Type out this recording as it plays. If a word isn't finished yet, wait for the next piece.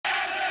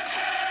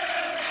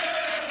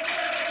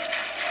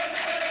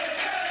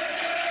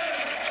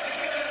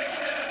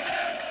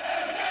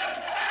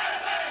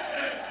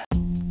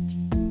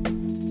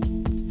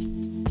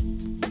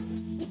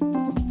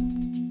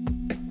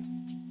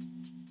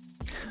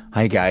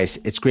Hi guys,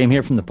 it's Graham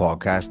here from the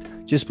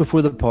podcast. Just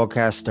before the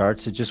podcast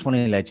starts, I just want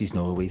to let you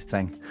know a wee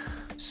thing.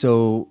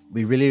 So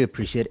we really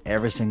appreciate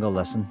every single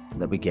listen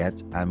that we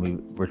get,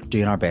 and we're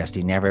doing our best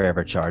to never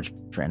ever charge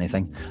for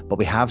anything. But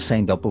we have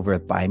signed up over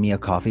at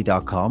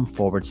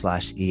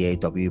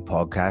buymeacoffee.com/EAW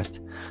podcast.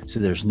 So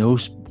there's no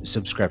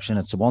subscription.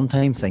 It's a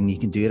one-time thing. You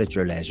can do it at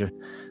your leisure.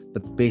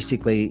 But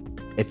basically,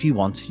 if you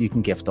want, you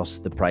can gift us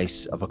the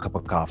price of a cup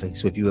of coffee.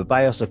 So if you would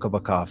buy us a cup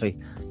of coffee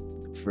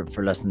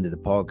for listening to the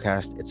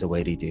podcast, it's a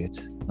way to do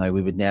it. Now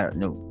we would never,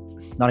 no,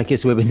 not in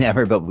case we would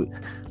never, but we're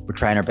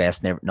trying our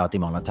best never not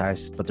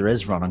demonetize. But there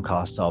is running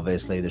costs.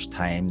 Obviously, there's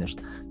time. There's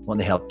want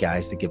to help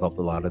guys to give up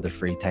a lot of their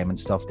free time and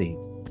stuff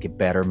to get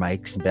better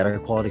mics and better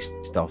quality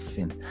stuff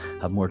and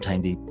have more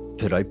time to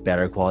put out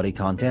better quality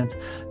content.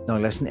 Now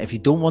listen, if you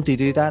don't want to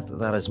do that,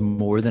 that is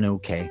more than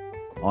okay.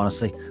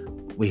 Honestly,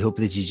 we hope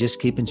that you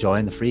just keep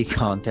enjoying the free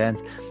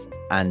content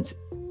and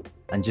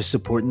just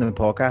supporting the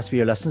podcast for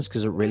your listens,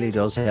 because it really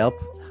does help.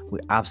 We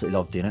absolutely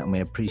love doing it, and we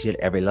appreciate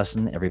every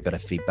listen, every bit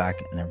of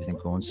feedback and everything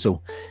going. So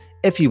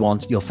if you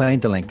want, you'll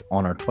find the link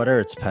on our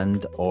Twitter, it's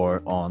pinned,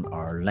 or on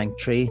our link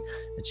tree.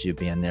 It should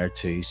be in there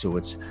too. So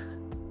it's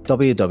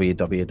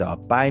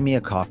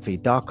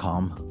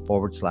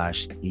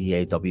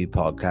www.buymeacoffee.com/EAW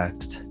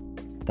podcast.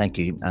 Thank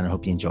you, and I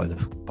hope you enjoy the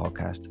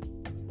podcast.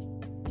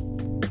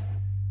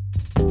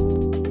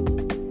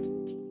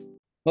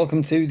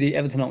 Welcome to the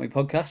Everton Army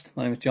podcast.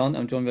 My name is John.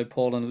 I'm joined by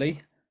Paul and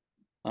Lee,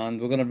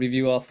 and we're going to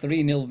review our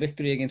 3-0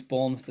 victory against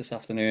Bournemouth this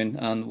afternoon.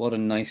 And what a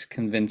nice,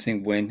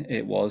 convincing win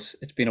it was.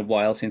 It's been a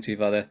while since we've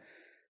had a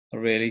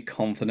really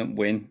confident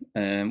win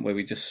where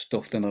we just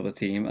stuffed another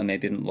team and they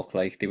didn't look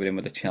like they were in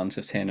with a chance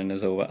of turning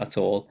us over at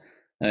all.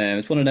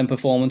 It's one of them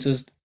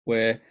performances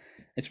where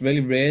it's really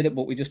rare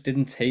but we just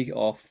didn't take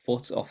our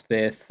foot off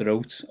their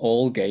throats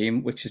all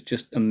game, which is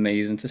just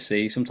amazing to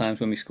see. Sometimes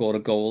when we score a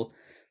goal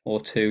or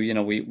two,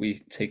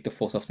 we take the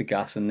foot off the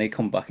gas and they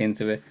come back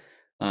into it.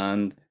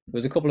 And there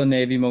was a couple of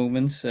nervy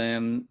moments.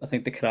 I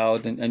think the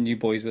crowd and you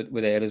boys were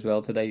there as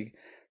well today.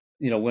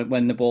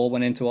 When the ball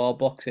went into our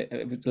box,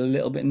 it was a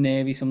little bit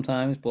nervy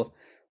sometimes. But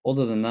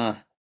other than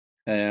that,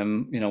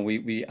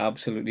 we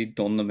absolutely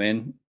done them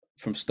in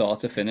from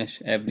start to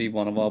finish. Every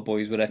one of our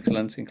boys were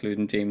excellent,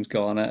 including James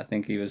Garner. I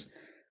think he was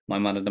my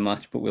man of the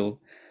match, but we'll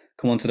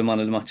come on to the man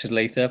of the matches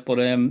later. But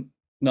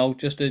no,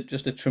 just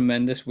a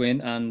tremendous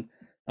win, and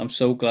I'm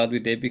so glad we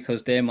did,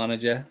 because their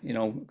manager,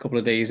 a couple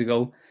of days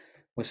ago,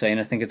 was saying,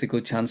 I think it's a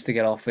good chance to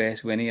get our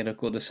first win here at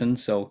Goodison.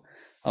 So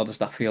how does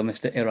that feel,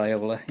 Mr.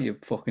 Iraola? You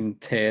fucking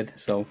turd.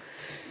 So,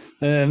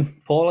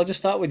 Paul, I'll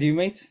just start with you,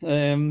 mate.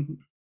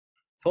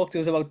 Talk to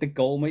us about the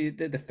goal, mate.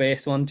 The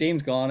first one,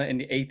 James Garner in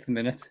the 8th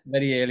minute,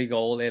 very early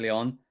goal early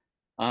on.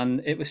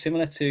 And it was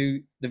similar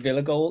to the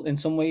Villa goal in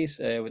some ways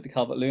with the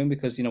Calvert-Lewin,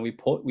 because,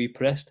 we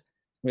pressed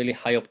really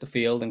high up the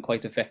field and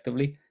quite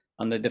effectively.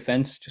 And the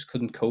defence just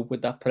couldn't cope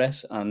with that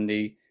press, and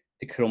they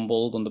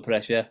crumbled under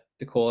pressure.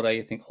 Decore,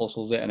 I think,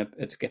 hustles it, and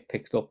it gets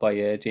picked up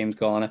by James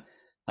Garner,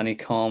 and he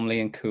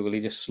calmly and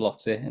coolly just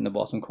slots it in the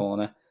bottom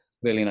corner.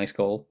 Really nice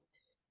goal.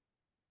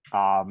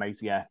 Oh,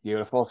 mate, yeah,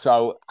 beautiful.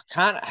 So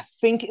I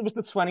think it was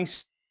the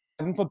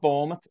 27th for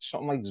Bournemouth,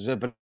 something like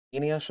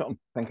Zabrini or something.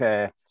 I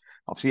think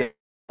obviously a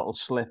little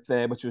slip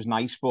there, which was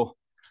nice, but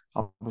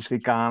obviously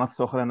Garner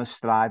took it in his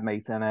stride,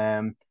 mate,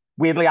 and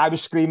weirdly, I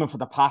was screaming for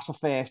the pass at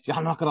first.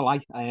 I'm not going to lie.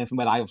 From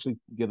where I obviously,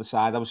 the other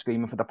side, I was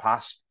screaming for the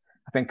pass.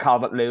 I think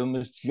Calvert-Lewin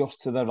was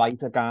just to the right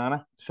of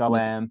Ghana. So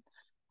I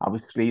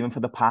was screaming for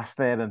the pass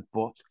there.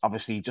 But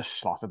obviously, he just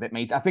slotted it,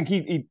 mate. I think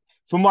he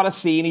from what I've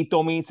seen, he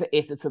dummied to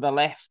hit it to the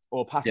left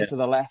or pass it to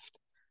the left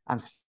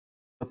and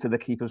to the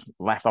keeper's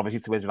left,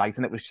 obviously to his right.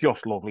 And it was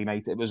just lovely,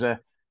 mate. It was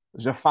a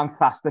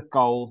fantastic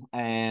goal.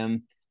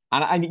 And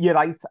you're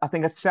right. I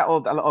think it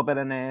settled a little bit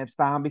of nerves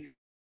down, because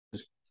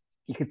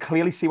you could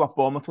clearly see what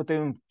Bournemouth were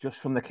doing just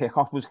from the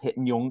kickoff was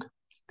hitting Young.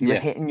 They were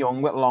hitting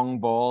Young with long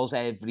balls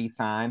every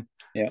time.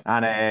 Yeah.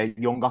 And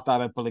Young got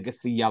that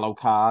obligatory yellow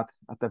card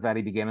at the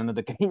very beginning of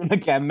the game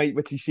again, mate,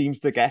 which he seems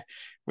to get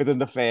within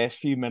the first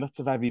few minutes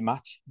of every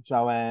match.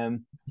 So,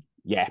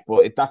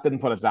 but that didn't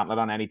put a damper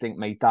on anything,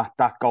 mate.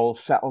 That goal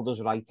settled us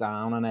right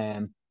down,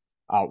 and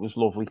it was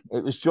lovely.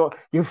 It was just,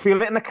 you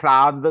feel it in the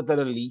crowd, the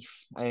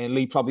relief.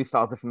 Lee probably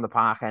felt it from the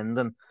park end,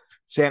 and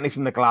certainly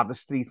from the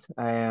Gladys Street.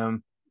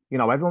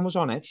 Everyone was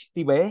on edge.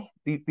 They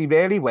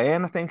really were,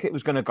 and I think it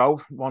was going to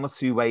go one or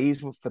two ways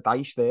for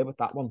Dyche there with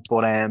that one.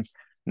 But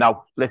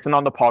no, listen,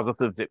 on the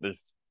positives, it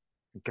was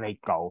a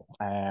great goal.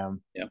 And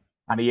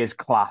he is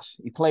class.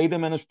 He played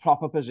him in his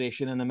proper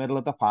position in the middle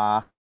of the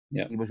park.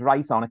 Yeah. He was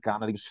right on it,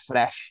 Garner. He was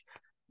fresh,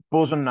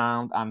 buzzing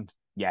round, and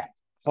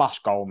class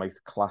goal, mate.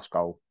 Class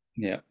goal.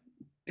 Yeah,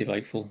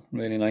 delightful.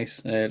 Really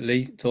nice.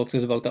 Lee, talk to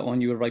us about that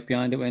one. You were right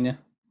behind it, weren't you?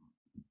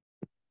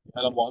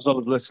 And I was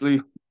literally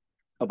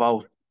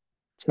about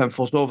 10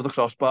 foot over the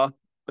crossbar,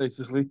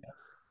 basically.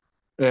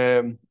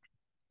 And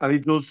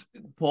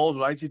Paul's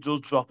right, he does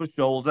drop his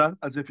shoulder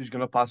as if he's going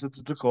to pass it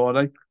to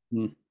Decore.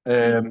 And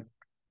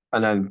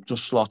then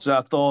just slots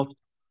it.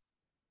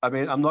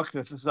 I'm not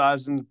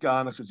criticising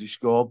Garner because he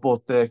scored,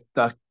 but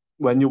that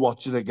when you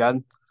watch it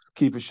again,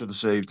 Keeper should have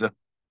saved it.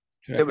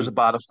 Do you It was reckon?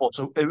 about a foot.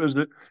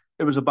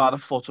 It was about a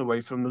foot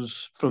away from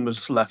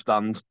his left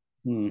hand.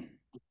 Hmm.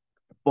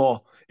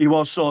 But he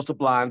was sort of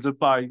blinded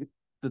by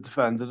the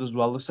defender as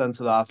well, the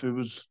centre half, who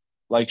was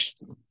like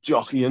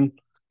jockeying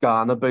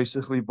Garner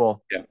basically. But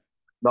Yeah.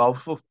 no,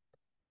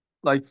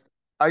 like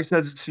I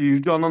said to you,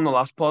 John, on the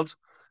last pod,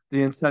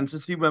 the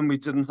intensity when we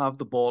didn't have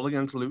the ball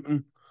against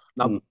Luton.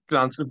 Now, Hmm.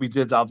 granted, we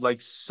did have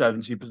like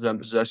 70%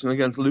 possession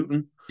against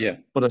Luton, Yeah.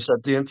 but I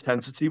said the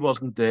intensity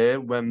wasn't there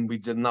when we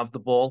didn't have the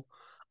ball,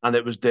 and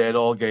it was there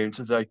all game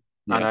today.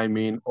 And Yeah. I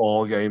mean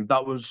all game.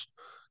 That was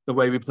the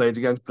way we played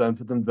against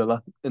Brentford and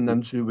Villa in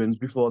them 2 wins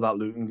before that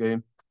Luton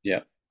game.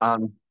 Yeah.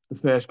 And the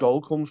first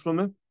goal comes from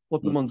it,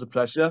 put Hmm. them under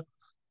pressure,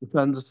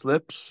 defender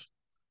slips,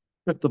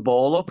 picked the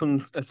ball up,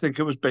 and I think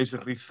it was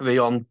basically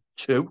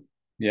 3-on-2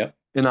 Yeah.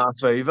 in our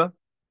favour.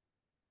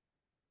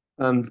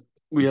 And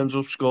we ended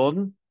up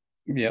scoring.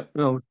 Yeah.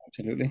 You know,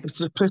 Absolutely.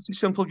 it's a pretty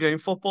simple game,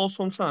 football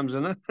sometimes,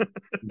 isn't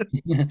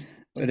it?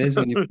 It is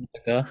when you put it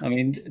like that. I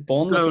mean,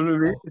 Bournemouth So, I are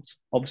mean, it's,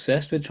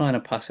 obsessed with trying to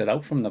pass it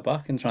out from the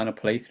back and trying to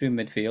play through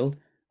midfield,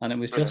 and it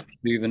was just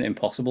proving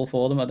impossible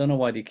for them. I don't know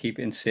why they keep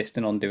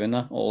insisting on doing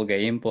that all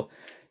game, but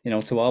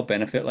to our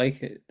benefit,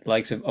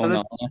 likes of and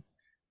Onana.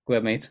 Go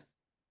ahead, mate.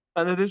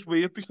 And it is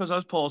weird because,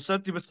 as Paul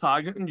said, they were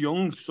targeting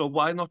Young. So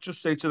why not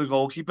just say to the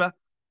goalkeeper,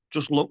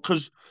 just look?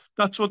 Because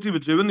that's what they were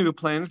doing. They were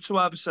playing it to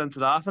either centre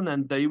half, and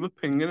then they were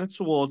pinging it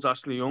towards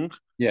Ashley Young.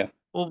 Yeah.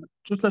 Well,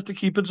 just let the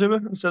keeper do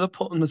it instead of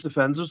putting the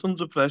defenders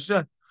under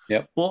pressure.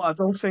 Yep. But I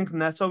don't think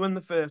Neto in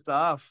the first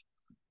half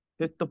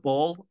hit the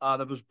ball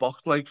out of his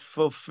box like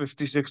for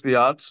 50, 60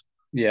 yards.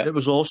 Yeah. It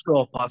was all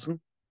short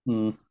passing.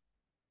 Mm.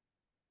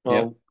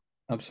 Yep. Well,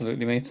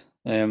 Absolutely, mate.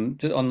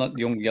 Just on that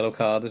Young yellow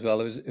card as well,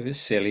 it was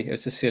silly. It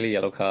was a silly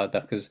yellow card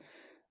that because,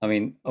 I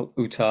mean,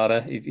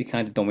 Utara he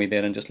kind of dummied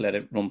there and just let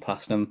it run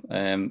past him.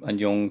 And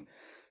Young,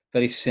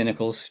 very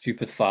cynical,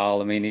 stupid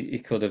foul. I mean, he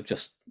could have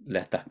just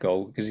let that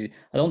go because I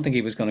don't think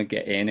he was going to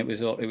get in. It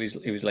was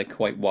like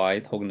quite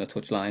wide, hugging the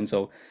touchline,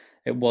 so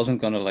it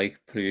wasn't going to like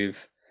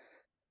prove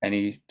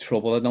any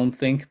trouble, I don't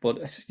think. But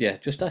yeah,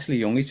 just Ashley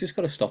Young, he's just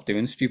got to stop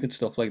doing stupid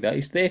stuff like that.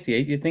 He's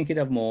 38. You'd think he'd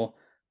have more,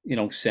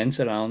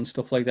 sense around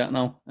stuff like that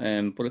now.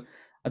 But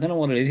I don't know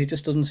what it is. He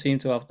just doesn't seem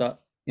to have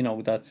that,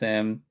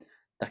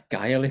 that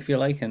guile, if you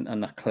like,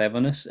 and that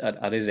cleverness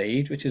at his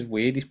age, which is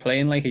weird. He's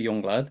playing like a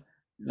young lad,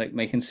 like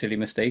making silly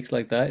mistakes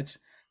like that. It's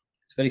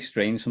very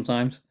strange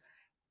sometimes.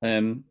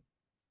 But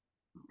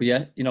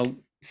yeah,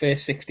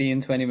 first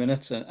 16, 20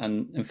 minutes,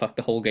 and in fact,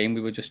 the whole game,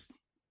 we were just,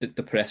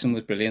 the pressing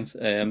was brilliant.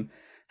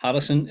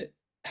 Harrison,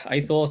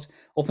 I thought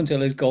up until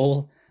his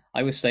goal,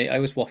 I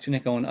was watching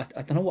it going, I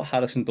don't know what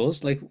Harrison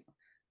does. Like,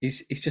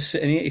 he's just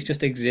sitting here, he's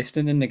just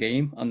existing in the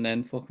game, and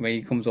then fuck me,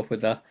 he comes up with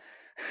that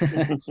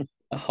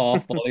a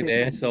half volley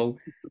there. So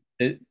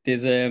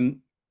there's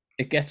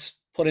it gets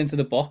put into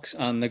the box,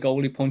 and the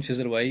goalie punches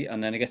it away,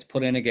 and then it gets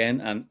put in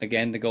again, and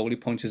again the goalie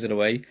punches it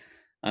away.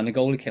 And the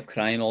goalie kept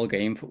crying all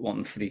game for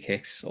wanting free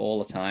kicks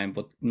all the time,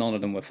 but none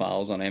of them were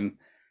fouls on him.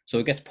 So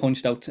it gets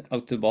punched out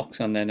to the box,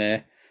 and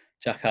then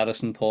Jack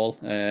Harrison, Paul,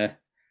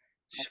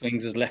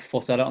 swings his left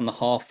foot at it on the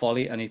half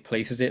volley, and he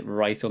places it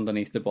right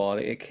underneath the bar.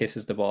 It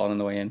kisses the bar on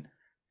the way in.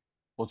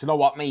 But you know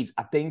what, mate?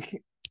 I think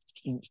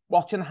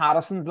watching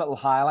Harrison's little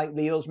highlight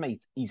reels,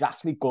 mate, he's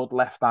actually good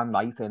left and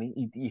right, and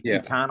he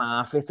can't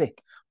half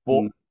it.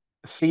 But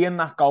seeing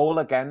that goal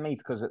again, mate,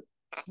 because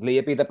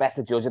Leah be the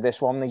better judge of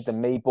this one, mate,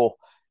 than me, but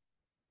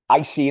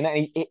I seen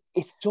it, and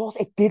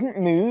it didn't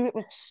move. It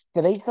was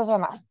straight as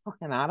a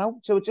fucking arrow.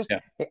 So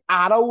it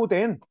arrowed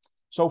in.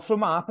 So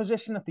from our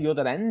position at the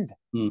other end,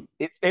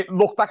 it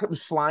looked like it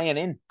was flying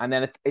in, and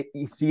then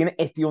you seen it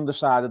hit the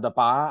underside of the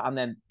bar, and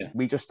then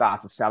we just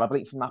started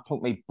celebrating from that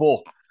point, mate.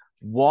 But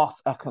what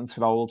a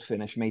controlled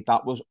finish, mate.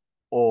 That was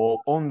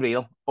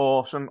unreal,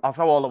 awesome. I'll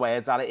throw all the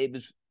words at it. It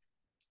was.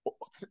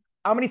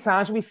 How many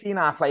times have we seen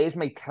our players,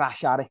 mate,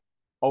 crash at it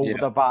over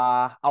the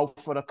bar, out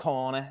for a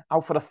corner,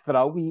 out for a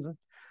throw, even?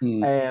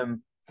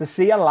 To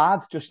see a lad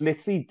just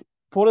literally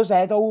put his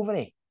head over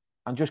it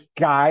and just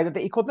guided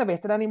it. He couldn't have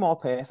hit it any more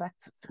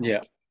perfect.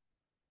 Yeah.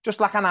 Just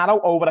like an arrow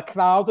over a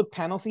crowded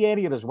penalty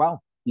area as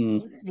well.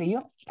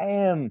 Real.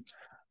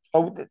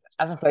 So,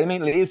 as I say,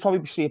 mate, Lee's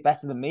probably see it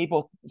better than me,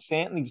 but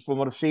certainly from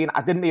what I've seen,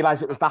 I didn't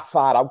realise it was that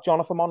far out, John,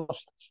 if I'm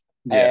honest.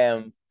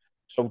 Yeah.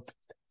 So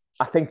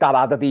I think that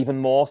added even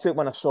more to it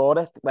when I saw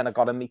it, when I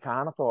got in my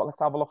car. I thought, let's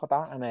have a look at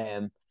that.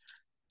 And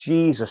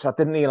Jesus, I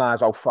didn't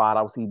realise how far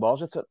out he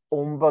was. It's an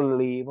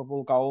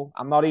unbelievable goal.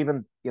 I'm not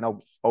even,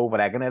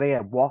 over-egging it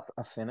here. What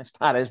a finish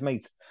that is,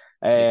 mate.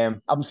 I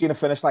haven't seen a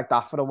finish like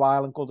that for a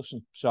while in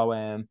Goodison. So,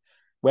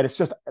 where it's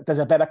just, there's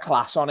a bit of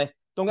class on it.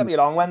 Don't get me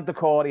wrong, when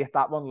Decore hit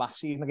that one last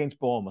season against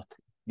Bournemouth,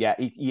 yeah,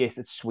 he hit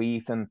it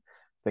sweet, and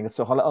I think it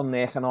took a little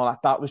nick and all that.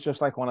 That was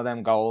just like one of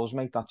them goals,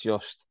 mate, that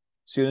just,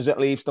 as soon as it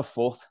leaves the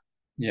foot,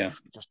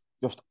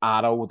 just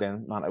arrowed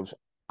in, man. It was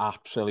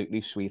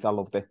absolutely sweet. I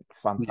loved it.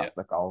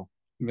 Fantastic goal.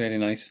 Really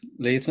nice.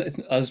 Lee, it's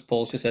as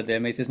Paul just said there,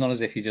 mate, it's not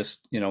as if he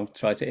just,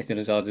 tried to hit it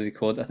as hard as he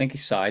could. I think he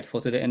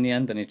side-footed it in the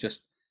end, and it just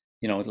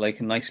you know, like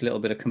a nice little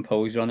bit of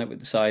composure on it with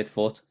the side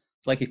foot.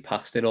 It's like he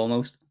passed it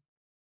almost.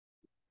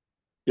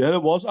 Yeah,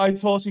 it was. I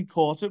thought he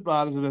caught it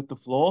rather than hit the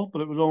floor,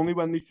 but it was only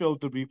when they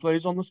showed the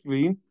replays on the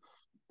screen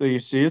that you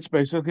see it's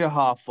basically a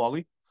half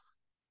volley.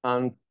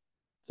 And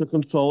to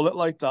control it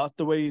like that,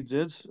 the way he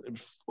did, it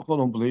was fucking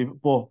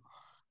unbelievable.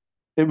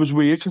 But it was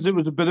weird because it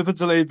was a bit of a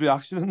delayed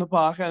reaction in the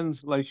back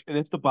end. Like it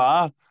hit the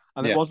bar,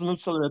 and it Yeah. wasn't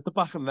until it hit the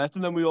back of the net,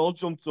 and then we all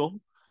jumped up.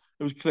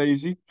 It was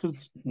crazy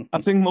because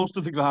I think most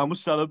of the ground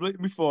was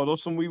celebrating before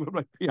us, and we were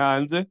right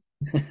behind it.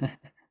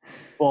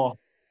 But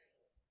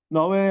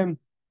no,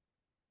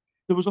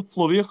 there was a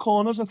flurry of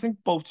corners. I think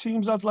both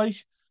teams had like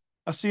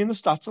I seen the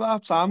stats at our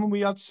time, and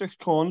we had 6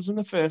 corners in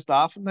the first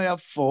half, and they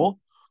had 4.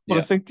 But I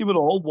Yeah. think they were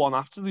all one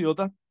after the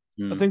other.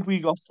 I Mm. think we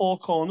got 4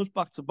 corners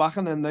back to back,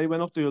 and then they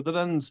went up the other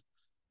end.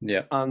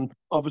 Yeah. And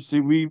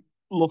obviously,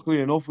 luckily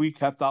enough, we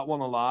kept that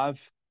one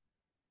alive.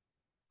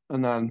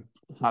 And then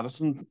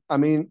Harrison, I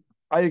mean,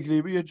 I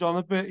agree with you, John,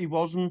 a bit. He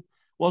wasn't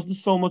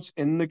so much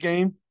in the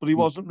game, but he Mm.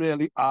 wasn't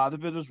really out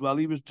of it as well.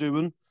 He was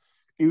doing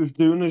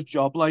his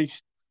job, like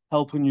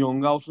helping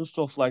Young out and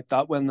stuff like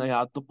that when they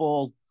had the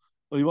ball.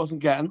 But he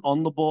wasn't getting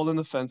on the ball in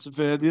offensive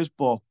areas.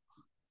 But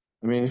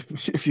I mean,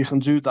 if you can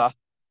do that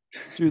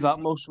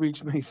most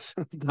weeks, mate,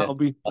 Yeah.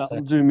 That's that'll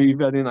it. do me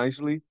very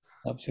nicely.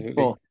 Absolutely.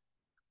 But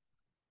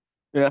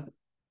yeah.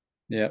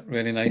 Yeah.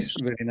 Really nice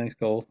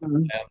goal.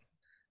 Mhm.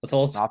 I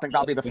thought. No, I think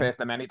that'll be the first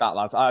of many, that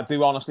lads. I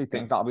do honestly Yeah,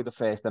 think that'll be the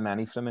first of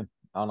many from him.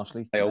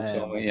 Honestly, I hope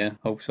so. Yeah,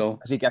 hope so.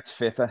 as he gets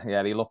fitter,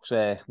 yeah, he looks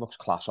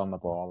class on the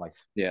ball. Like,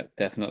 Yeah,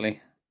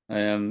 definitely.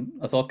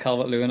 I thought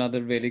Calvert-Lewin had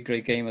a really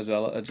great game as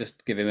well. I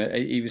just give him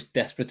he was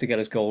desperate to get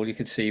his goal. You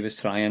could see he was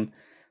trying.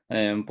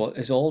 But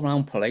his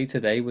all-round play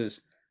today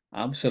was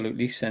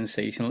absolutely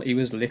sensational. He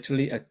was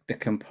literally the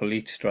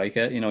complete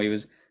striker. You know, he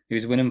was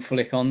winning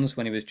flick-ons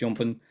when he was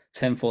jumping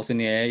 10 foot in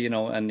the air, you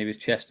know, and he was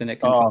chesting it,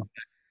 control. Oh,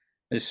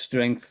 His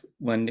strength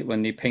when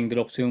they pinged it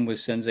up to him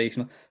was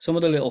sensational. Some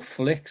of the little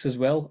flicks as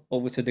well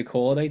over to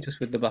Decore just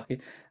with the back,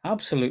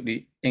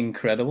 absolutely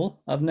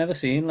incredible. I've never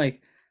seen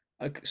like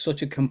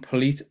such a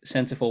complete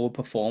centre forward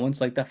performance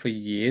like that for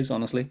years.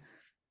 Honestly,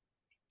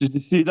 did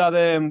you see that?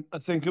 I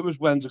think it was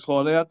when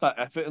Decore had that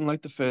effort in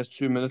like the first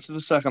 2 minutes of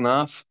the second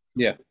half.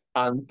 yeah,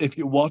 And if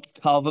you watch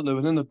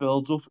Calvert-Lewin in the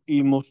build-up,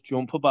 he must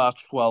jump about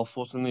 12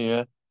 foot in the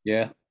air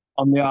yeah,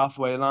 on the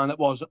halfway line. It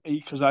was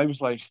because I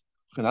was like,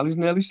 fucking hell, he's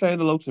nearly saying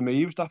hello to me.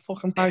 He was that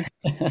fucking high.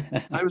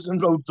 I was in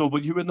row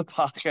W in the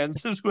park end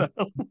as well.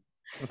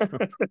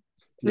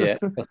 yeah.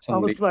 Got I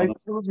some was leap like, on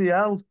it. bloody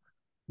hell.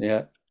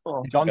 Yeah,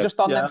 Oh, John, got, just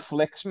on them yeah.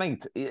 flicks,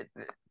 mate.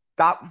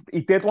 That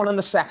he did one in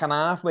the second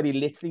half where he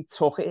literally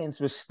took it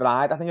into his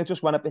stride. I think it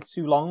just went a bit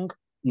too long.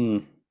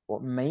 mm,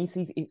 But mate,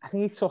 I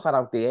think he took it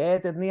out the air,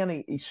 didn't he?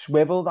 And he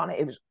swiveled on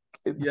it.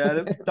 Yeah,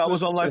 It that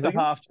was was on like the brilliant.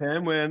 half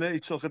term, weren't it? He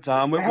took it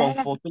down with one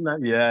Yeah. foot and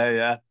then,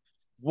 yeah.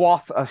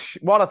 What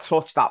a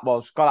touch that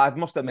was. God, I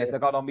must admit, Yeah. I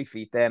got on my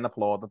feet there and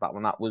applauded that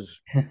one. That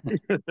was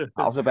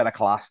a bit of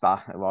class.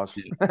 That it was.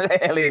 yeah.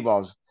 It really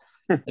was.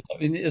 I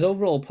mean, his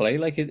overall play,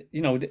 like it,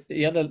 you know,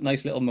 he had a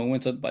nice little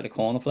moment by the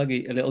corner flag,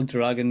 a little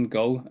drag and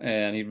go,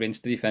 and he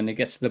rinsed the defender,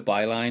 gets to the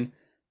byline,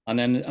 and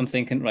then I'm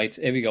thinking, right,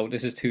 here we go,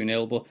 this is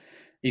 2-0, but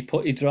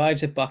he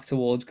drives it back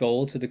towards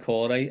goal to the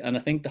corner, and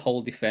I think the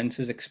whole defense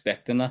is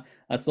expecting that.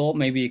 I thought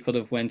maybe he could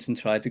have went and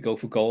tried to go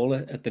for goal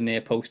at the near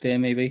post there,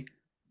 maybe.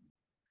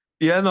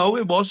 Yeah, no,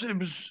 it was. It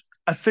was.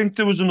 I think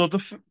there was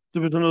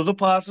another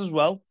part as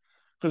well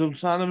because I'm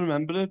trying to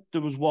remember it.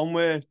 There was one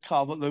where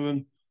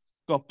Calvert-Lewin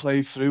got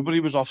played through, but he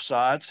was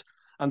offside,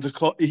 and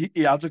he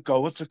had to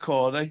go at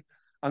Decore,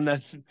 and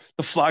then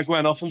the flag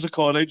went off, and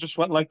Decore just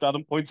went like that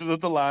and pointed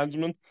at the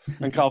linesman,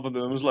 and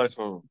Calvert-Lewin was like,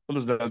 "Oh, put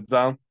his head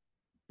down."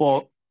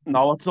 But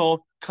no, I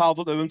thought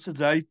Calvert-Lewin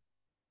today,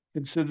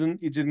 considering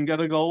he didn't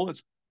get a goal,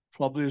 it's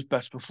probably his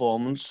best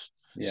performance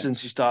Yeah.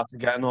 since he started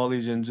getting all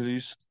these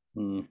injuries.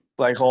 Mm,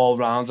 Like all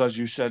round, as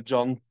you said,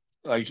 John.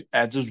 Like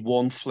Ed's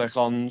won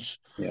flick-ons,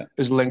 yeah.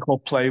 his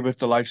link-up play with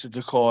the likes of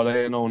Decore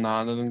and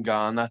Onana and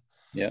Ghana,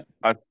 Yeah.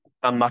 and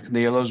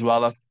McNeil as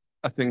well.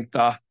 I think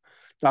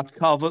that's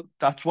Calvert.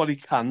 That's what he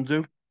can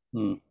do.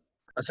 Mm,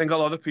 I think a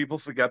lot of people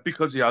forget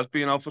because he has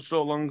been out for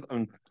so long,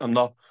 and I'm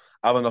not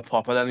having a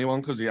pop at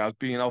anyone because he has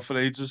been out for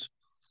ages.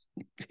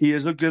 He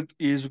is a good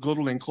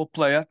link-up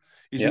player.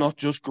 He's yeah. not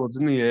just good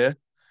in the air.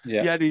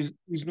 Yeah. Yeah,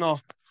 he's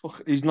not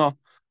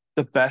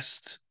the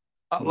best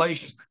at Mm,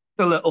 like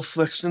the little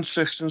flicks and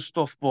tricks and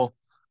stuff, but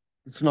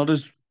it's not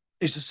as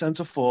he's a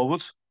centre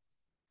forward,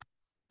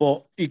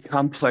 but he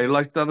can play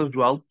like that as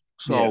well. yeah.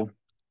 So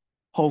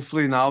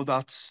hopefully now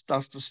that's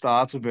the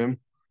start of him.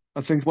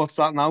 I think what's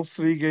that now?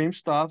 3 games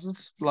started.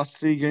 The last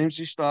 3 games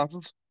he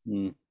started,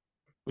 Mm,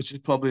 which is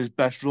probably his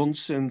best run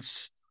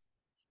since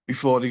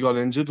before he got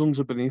injured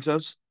under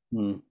Benitez.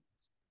 mm,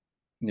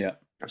 yeah.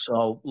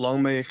 So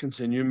long may it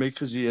continue, mate,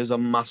 because he is a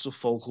massive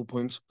focal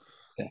point.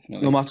 No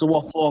Definitely. matter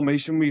what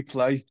formation we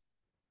play,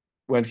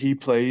 when he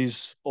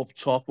plays up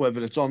top,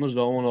 whether it's on his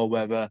own or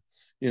whether,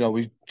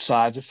 we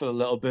side it for a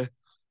little bit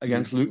Mm,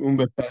 against Luton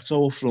with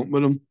Beto up front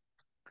with him,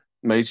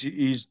 mate,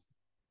 he's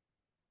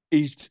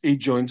he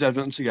joins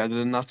everything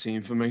together in that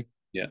team for me.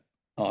 Yeah.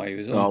 Oh, he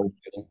was So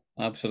unplayable.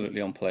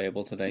 Absolutely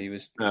unplayable today. He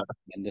was yeah,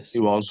 tremendous. he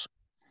was.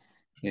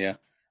 Yeah.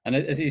 And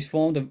he's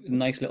formed a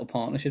nice little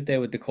partnership there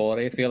with Decore.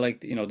 I feel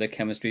like, their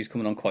chemistry is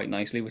coming on quite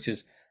nicely, which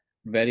is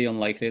very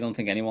unlikely. I don't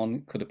think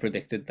anyone could have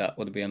predicted that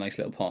would be a nice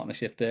little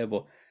partnership there,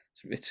 but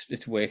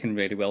it's working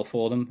really well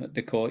for them.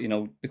 Decore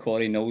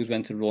knows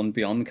when to run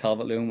beyond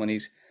Calvert-Lewin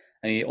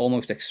and he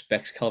almost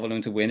expects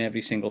Calvert-Lewin to win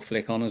every single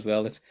flick on as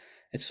well.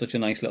 It's such a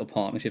nice little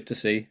partnership to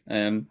see.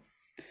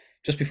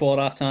 Just before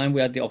half time,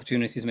 we had the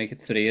opportunity to make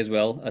it 3 as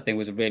well. I think it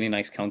was a really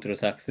nice counter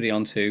attack,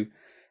 3-on-2.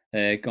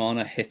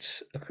 Garner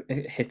hits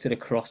it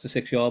across the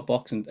 6-yard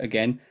box, and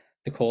again,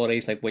 the core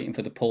is like waiting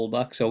for the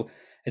pullback. So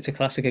it's a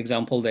classic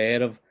example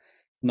there of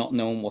not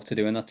knowing what to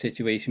do in that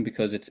situation,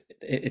 because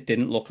it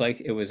didn't look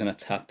like it was an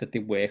attack that they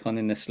work on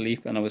in their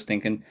sleep. And I was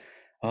thinking,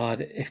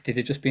 if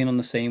they'd just been on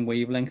the same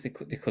wavelength,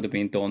 it could have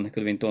been done. It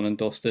could have been done and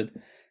dusted.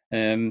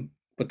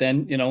 But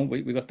then,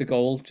 we got the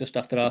goal just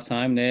after our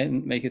time there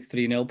and make it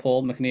 3-0.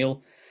 Paul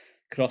McNeil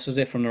crosses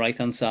it from the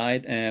right-hand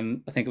side.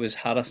 I think it was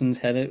Harrison's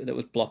header that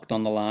was blocked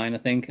on the line, I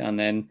think, and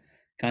then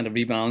kind of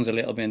rebounds a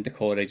little bit, and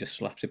Decore just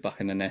slaps it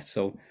back in the net.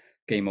 So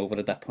game over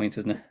at that point,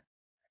 isn't it?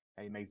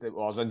 Hey, mate, it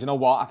was. And you know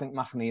what? I think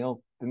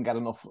McNeil didn't get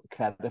enough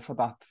credit for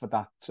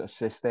that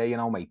assist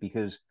there, mate,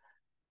 because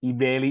he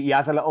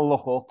has a little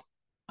look up,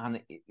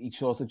 and he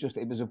sort of just,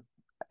 it was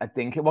a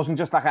dink. It wasn't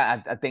just like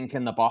a dink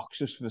in the box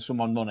just for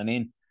someone running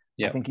in.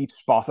 Yeah. I think he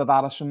spotted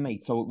Addison,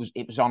 mate, so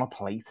it was on a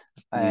plate.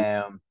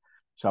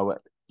 So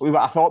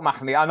I thought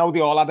McNeil, I know they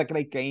all had a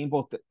great game,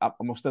 but I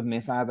must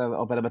admit I had a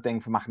little bit of a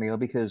thing for McNeil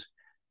because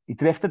he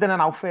drifted in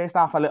and out first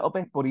half a little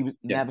bit, but he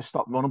never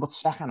stopped running. But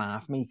second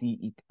half, mate,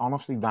 he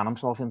honestly ran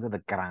himself into the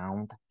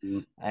ground.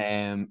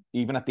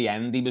 Even at the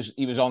end,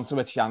 he was onto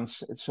a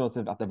chance. It's sort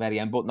of at the very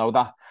end, but no,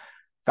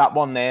 that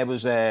one there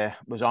was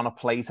on a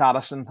plate.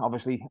 Addison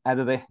obviously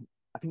headed it.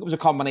 I think it was a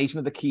combination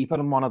of the keeper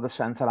and one of the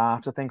centre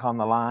halves, I think, on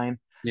the line.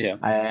 Yeah.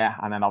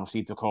 And then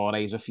obviously Decore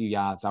is a few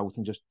yards out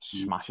and just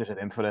smashes it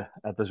in for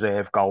a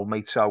deserved goal,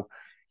 mate. So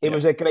it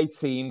was a great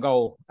team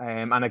goal.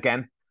 And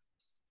again,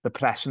 the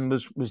pressing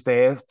was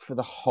there for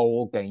the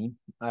whole game,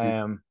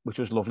 which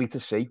was lovely to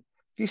see.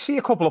 You see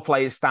a couple of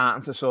players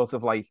starting to sort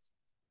of like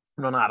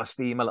run out of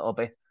steam a little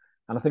bit.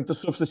 And I think the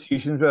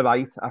substitutions were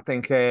right. I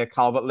think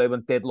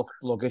Calvert-Lewin did look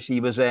sluggish.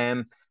 He was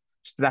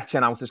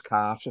stretching out his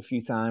calves a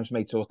few times,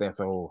 mate. So I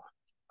thought,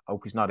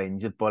 hope he's not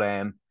injured.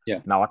 But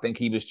no, I think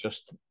he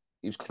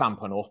was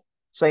clamping up.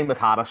 Same with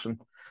Harrison.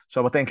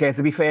 So I think,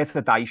 to be fair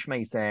to Dyche,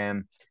 mate,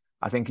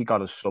 I think he got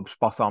his sub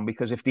spot on,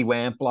 because if they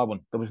weren't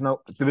blowing, there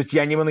was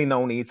genuinely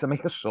no need to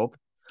make a sub.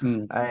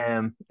 In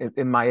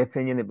my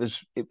opinion, it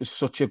was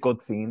such a good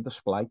team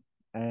display.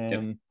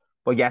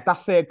 But yeah,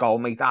 that third goal,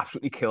 mate,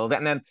 absolutely killed it.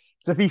 And then,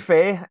 to be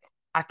fair,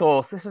 I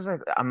thought this is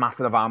a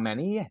matter of how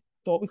many. I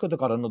thought we could have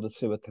got another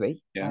 2 or 3.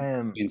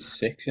 Yeah, been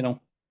 6,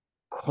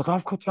 Could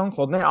have,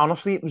 couldn't it?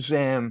 Honestly, it was,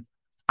 and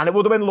it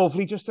would have been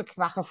lovely just to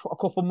crack a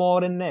couple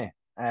more in there.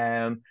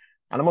 And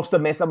I must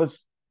admit, I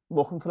was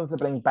looking for him to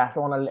bring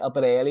Better on a little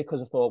bit early,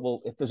 because I thought,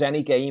 well, if there's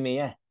any game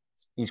here,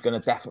 he's going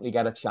to definitely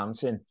get a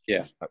chance in.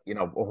 Yeah.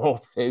 Or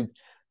 2.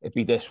 It'd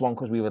be this one,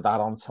 because we were that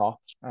on top.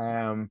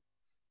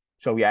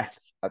 So yeah,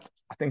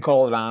 I think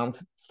all around,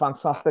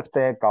 fantastic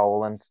third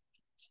goal. And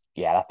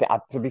yeah,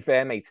 to be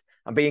fair, mate,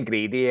 I'm being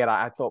greedy here.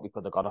 I thought we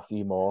could have got a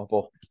few more,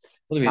 but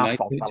would have been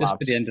nice just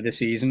for the end of the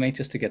season, mate,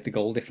 just to get the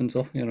goal difference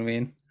up. You know what I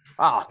mean?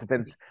 It's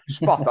been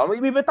spot on.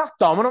 We were that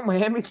dominant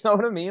with him, you know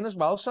what I mean, as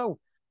well. So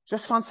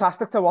just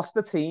fantastic to watch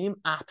the team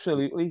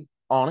absolutely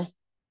on it.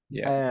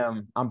 Yeah.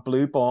 And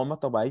blew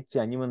Bournemouth away,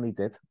 genuinely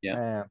did.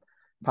 Yeah.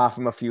 Apart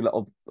from a few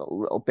little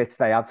bits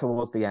they had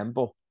towards the end,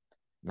 but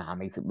nah,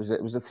 mate, it was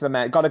a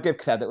tremendous. Got to give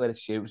credit where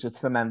it's due. It was a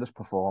tremendous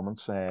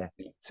performance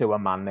to a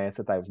man there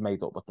today. It was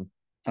made up with them.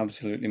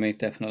 Absolutely, mate,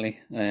 definitely.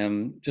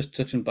 Just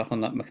touching back on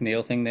that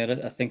McNeil thing there,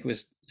 I think it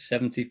was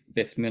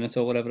 75th minute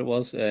or whatever it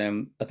was.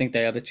 I think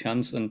they had a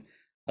chance, and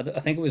I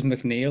think it was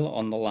McNeil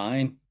on the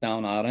line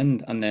down our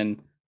end, and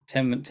then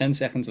 10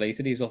 seconds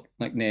later he's up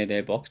like near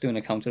their box doing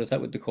a counter attack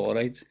with the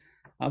Coraids.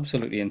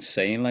 Absolutely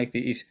insane. Like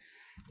he's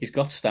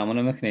got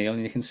stamina, McNeil,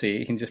 and you can see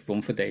he can just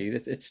run for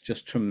days. It's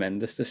just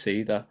tremendous to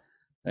see that.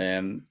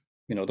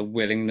 The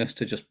willingness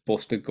to just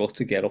bust a gut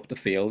to get up the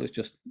field is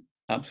just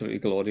absolutely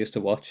glorious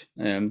to watch.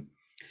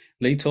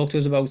 Lee, talk to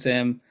us about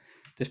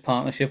this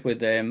partnership with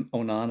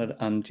Onana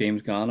and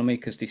James Garner, mate,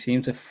 because they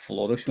seem to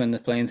flourish when they're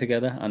playing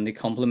together and they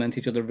complement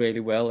each other really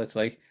well. It's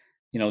like,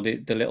 the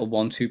little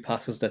 1-2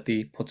 passes that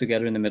they put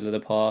together in the middle of the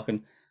park,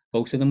 and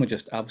both of them were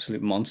just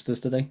absolute monsters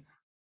today.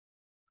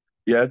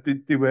 Yeah,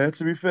 they were,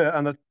 to be fair.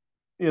 And,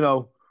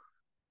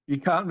 you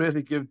can't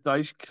really give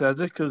Dyche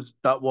credit, because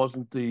that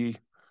wasn't the...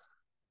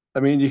 I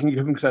mean, you can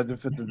give him credit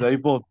for today,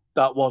 but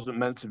that wasn't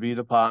meant to be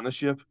the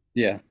partnership.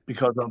 Yeah.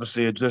 Because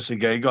obviously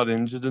Idrissa Gueye got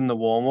injured in the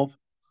warm-up.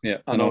 Yeah.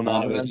 And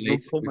Onana was ended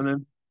late. up coming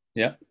in.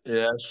 Yeah.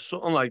 Yeah,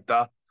 something like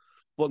that.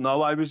 But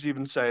no, I was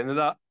even saying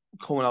that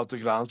coming out the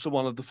ground to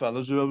one of the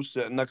fellas who I was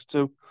sitting next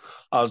to.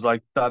 I was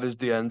like, that is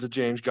the end of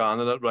James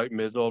Garner at right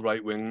mid or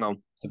right wing now.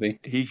 To be.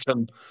 He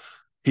can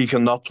he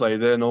cannot play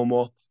there no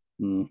more.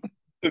 Mm.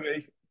 To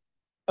me,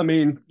 I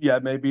mean, yeah,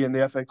 maybe in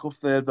the FA Cup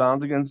third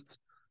round against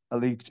a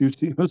League Two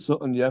team or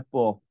something, yeah,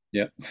 but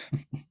Yeah.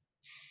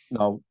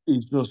 no,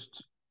 he's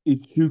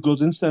too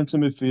good in centre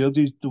midfield.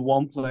 He's the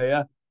one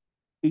player.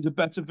 He's a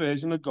better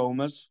version of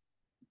Gomez.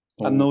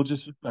 And Oh, no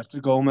disrespect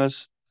to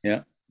Gomez,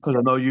 yeah. because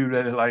I know you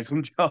really like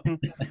him, John.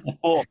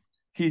 But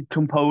he's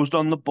composed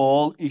on the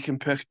ball. He can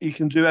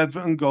do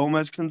everything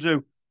Gomez can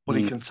do, but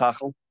he Mm. can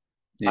tackle,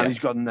 and Yeah. he's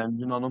got an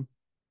engine on him.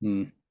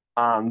 Mm.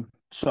 And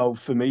so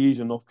for me, he's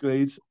an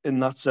upgrade in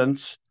that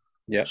sense.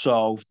 Yeah.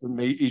 So for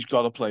me, he's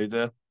got to play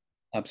there.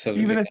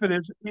 Absolutely. Even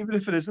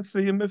if it is a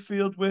three in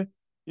midfield with,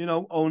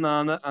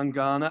 Onana and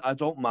Garner, I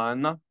don't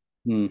mind that.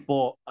 Mm.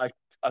 But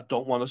I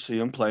don't want to see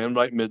him playing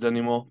right mid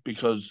anymore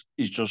because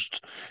he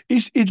does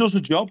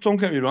the job. Don't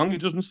get me wrong, he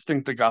doesn't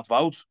stink the gap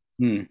out,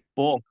 Mm.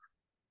 but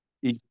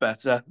he's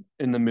better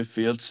in the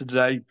midfield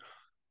today.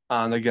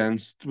 And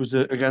against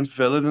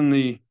Villa in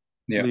the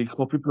Yeah. League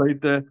Cup he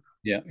played there.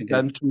 Yeah, he did.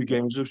 Them 2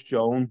 games have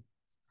shown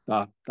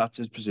that that's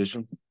his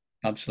position.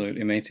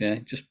 Absolutely, mate. Yeah,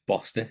 just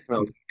bossed it. Well,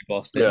 Completely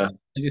bossed it. yeah, As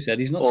you said,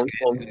 he's not on,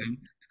 scared to on, do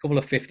a couple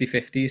of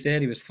 50-50s there.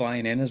 He was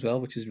flying in as well,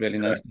 which is really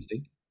yeah. nice to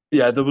see.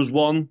 Yeah, there was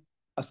one.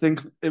 I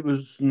think it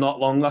was not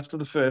long after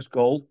the first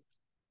goal,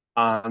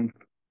 and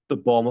the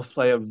Bournemouth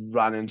player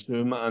ran into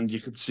him, and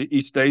you could see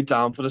he stayed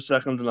down for a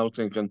second, and I was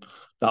thinking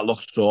that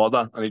looks sore,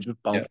 that, and he just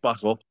Yeah. bounced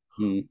back up.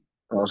 Mm.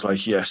 I was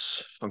like,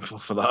 yes, thankful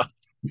for that.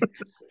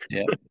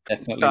 Yeah,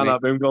 definitely, Can't mate.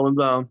 have him going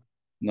down.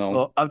 No.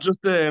 But I've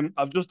just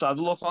had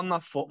a look on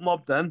that foot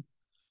mob. Then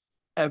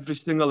every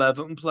single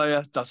Everton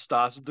player that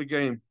started the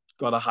game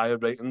got a higher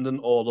rating than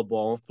all the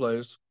Bournemouth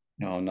players.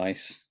 Oh,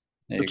 nice.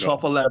 There The you go.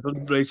 top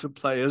 11 rated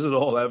players are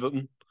all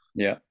Everton.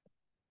 Yeah.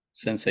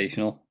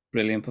 Sensational,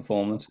 brilliant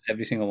performance,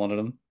 every single one of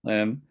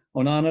them.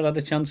 Onana had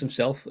a chance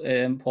himself,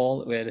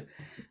 Paul, where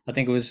I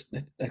think it was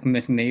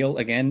McNeil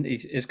again.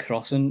 His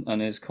crossing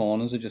and his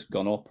corners have just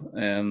gone up.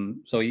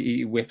 So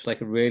he whips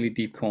like a really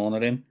deep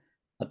corner in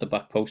at the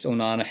back post.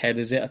 Onana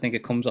headers it. I think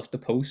it comes off the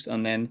post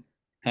and then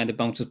kind of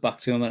bounces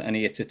back to him and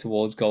he hits it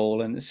towards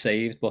goal and it's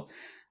saved. But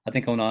I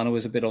think Onana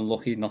was a bit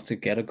unlucky not to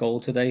get a goal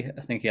today.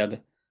 I think he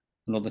had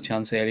another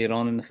chance earlier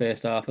on in the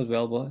first half as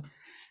well, but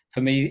for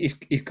me,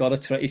 he's got to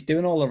try. He's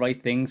doing all the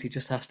right things. He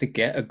just has to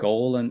get a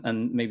goal,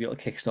 and maybe it'll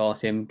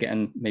kickstart him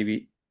getting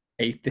maybe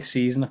 8 this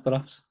season,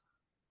 perhaps.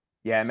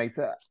 Yeah, mate.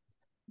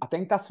 I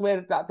think that's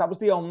where that was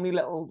the only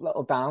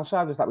little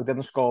downside was that we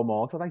didn't score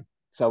more today.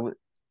 So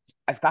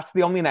if that's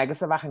the only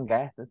negative I can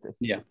get.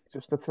 It's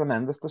just a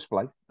tremendous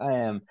display.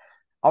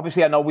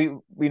 Obviously, I know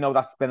we know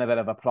that's been a bit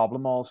of a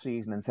problem all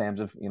season in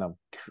terms of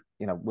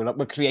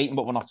we're creating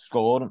but we're not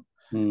scoring.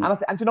 Mm.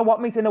 And do you know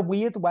what, mate? In a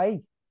weird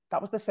way,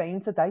 that was the same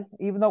today.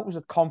 Even though it was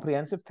a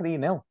comprehensive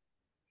 3-0,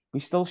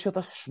 we still should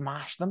have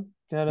smashed them. Do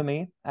you know what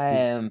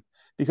I mean?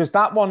 Because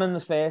that one in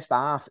the first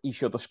half, he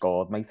should have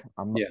scored, mate.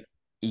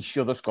 He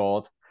should have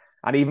scored.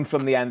 And even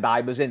from the end I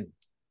was in,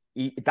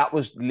 that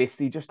was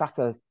literally just had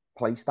to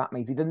place that,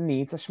 mate. He didn't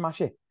need to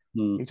smash it.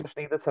 He just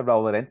needed to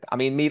roll it in. I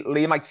mean,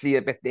 Lee might see it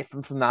a bit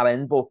different from that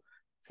end, but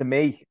to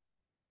me,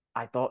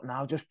 I thought,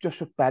 no, just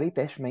bury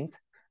this, mate.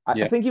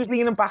 I think he was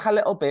leaning back a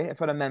little bit,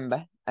 if I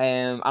remember.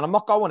 And I'm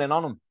not going in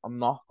on him. I'm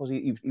not, because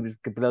he was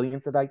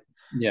brilliant today.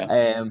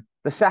 Yeah.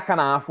 The second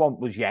half one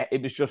was,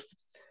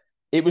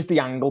 it was the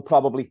angle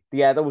probably. The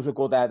header was a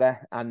good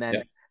header. And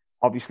then,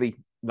 obviously,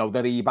 the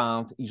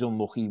rebound, he's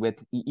unlucky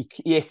with. He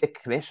hit it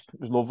crisp.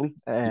 It was lovely.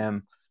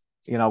 And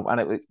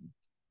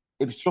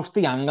it was just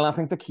the angle. I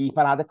think the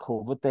keeper had it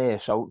covered there.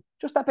 So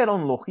just a bit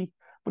unlucky.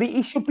 But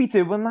he should be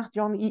doing that,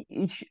 John.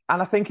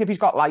 And I think if he's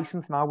got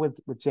license now with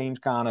James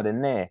Garner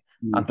in there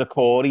and the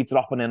Corey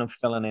dropping in and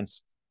filling in,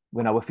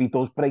 if he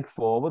does break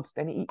forward,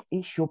 then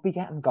he should be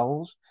getting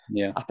goals.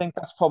 Yeah. I think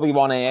that's probably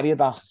one area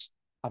that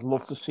I'd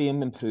love to see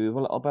him improve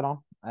a little bit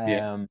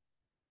on.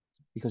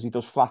 Because he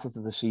does flatter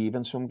to deceive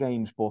in some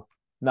games. But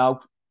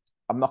no,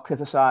 I'm not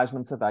criticising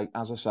him today.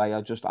 As I say,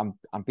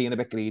 I'm being a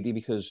bit greedy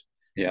because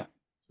they're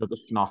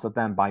just snotted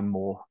them by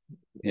more.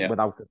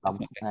 Without a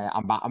doubt.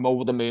 I'm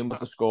over the moon with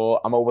the score.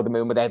 I'm over the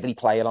moon with every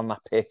player on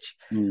that pitch.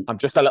 I'm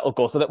just a little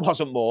gutted it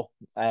wasn't more.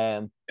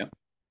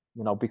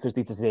 Because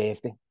they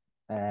deserved it,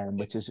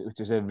 which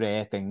is a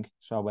rare thing.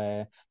 So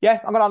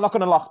I'm not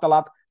gonna lock the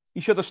lad.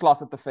 He should have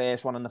slotted the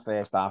first one in the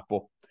first half,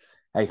 but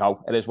hey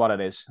ho, it is what it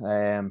is.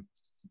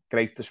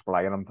 Great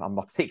display, and I'm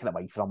not taking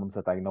away from him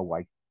today. No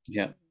way.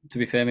 Yeah, to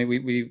be fair, mate,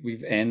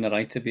 we've earned the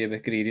right to be a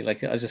bit greedy.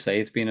 Like as I say,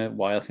 it's been a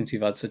while since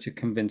we've had such a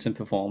convincing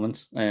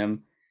performance.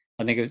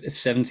 I think it's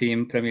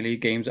 17 Premier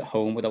League games at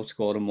home without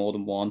scoring more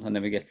than one, and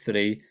then we get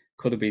 3.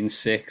 Could have been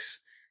 6.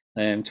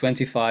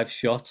 25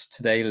 shots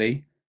today,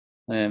 Lee.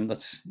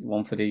 That's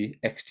one for the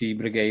XG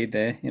brigade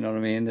there. You know what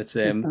I mean? It's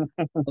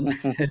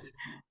it's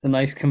a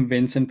nice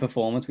convincing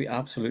performance. We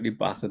absolutely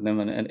battered them,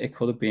 and it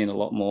could have been a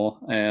lot more.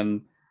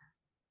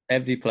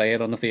 Every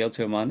player on the field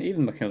to a man,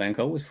 even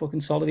Michalenko was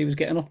fucking solid. He was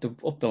getting up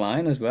the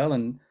line as well,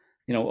 and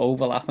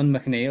overlapping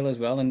McNeil as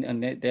well,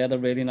 and they had a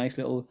really nice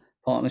little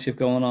partnership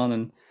going on.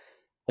 And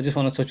I just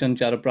want to touch on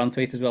Jared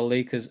Branthwaite as well,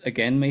 Lee, because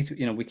again, mate,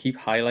 we keep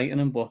highlighting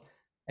him, but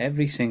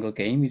every single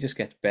game he just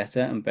gets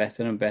better and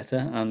better and better,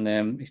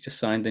 and he's just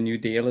signed a new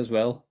deal as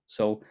well.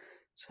 So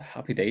it's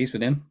happy days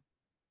with him.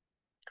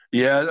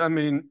 Yeah, I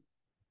mean,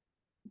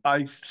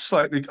 I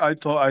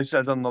thought I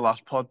said on the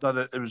last pod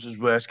that it was his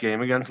worst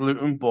game against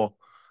Luton, but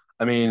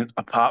I mean,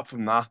 apart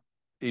from that,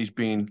 he's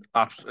been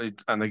absolutely,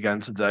 and again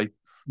today,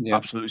 Yeah.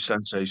 absolutely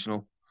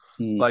sensational.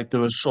 Mm. Like there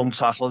was some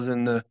tackles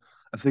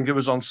I think it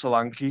was on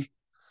Solanke,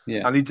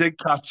 Yeah. and he did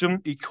catch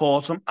him. He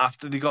caught him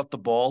after he got the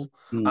ball,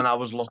 Mm. and I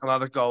was looking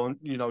at it going,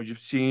 you've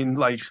seen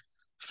like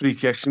free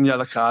kicks and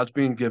yellow cards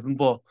being given,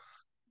 but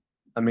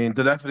I mean,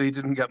 the referee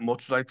didn't get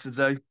much right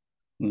today.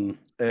 Mm.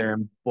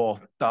 But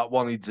that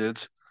one he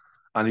did,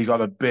 and he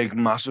got a big,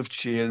 massive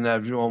cheer, and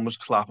everyone was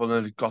clapping,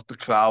 and it got the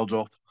crowd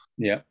up.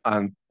 Yeah.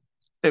 And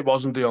it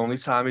wasn't the only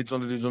time he'd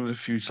done it; he'd done it a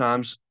few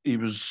times.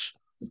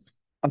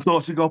 I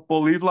thought he got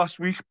bullied last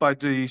week by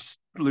the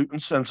Luton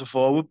centre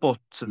forward, but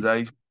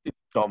today he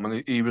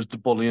dominated. He was the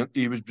bullying.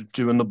 He was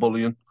doing the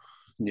bullying.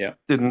 Yeah.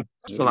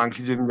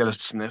 Solanke didn't get a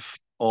sniff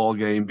all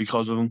game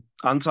because of him,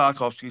 and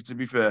Tarkovsky, to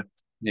be fair.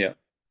 Yeah.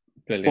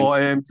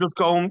 Brilliant. But just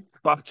going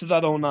back to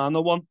that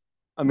Onana one,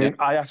 I Yeah. mean,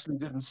 I actually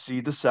didn't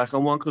see the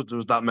second one because there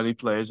was that many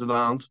players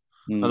around,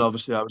 and Mm.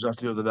 obviously I was at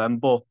the other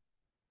end. But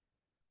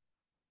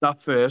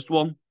that first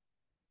one,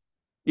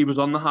 he was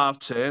on the half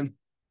turn,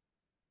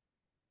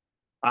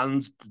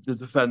 and the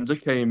defender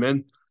came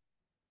in,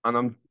 and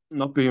I'm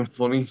not being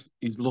funny.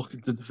 He's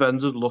lucky. The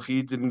defender's lucky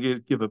he didn't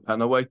give a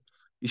pen away.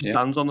 He Yeah.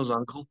 stands on his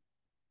ankle.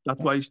 That's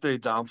why he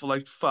stayed down for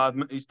like 5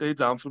 minutes. He stayed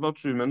down for about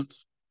 2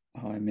 minutes.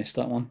 Oh, I missed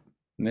that one.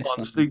 Missed that.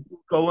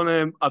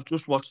 Honestly, I've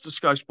just watched the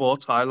Sky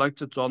Sports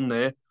highlights. It's on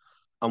there,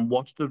 and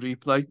watch the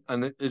replay,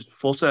 and his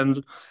foot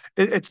end.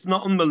 It's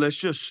not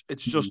malicious.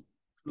 It's just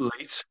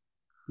late.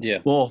 Yeah.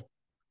 But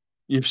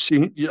I've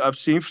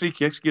seen free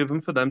kicks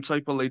given for them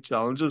type of late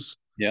challenges.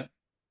 Yeah.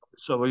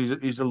 So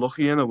he's a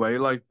lucky in a way,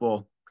 like,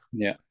 but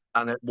Yeah.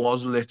 and it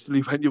was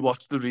literally when you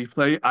watch the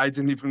replay, I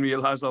didn't even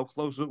realise how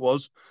close it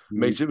was. Mm.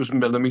 Mate, it was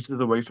millimetres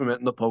away from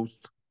hitting the post.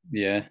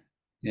 Yeah.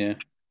 Yeah.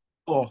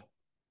 Oh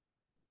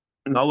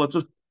no, I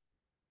just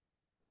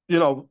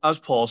as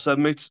Paul said,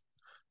 mate,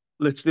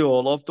 literally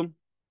all of them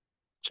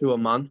to a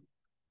man.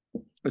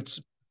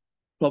 It's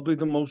probably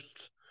the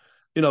most.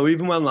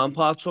 Even when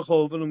Lampard took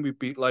over and we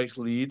beat like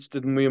Leeds,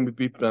 didn't we? And we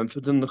beat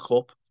Brentford in the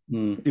cup.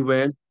 Mm. They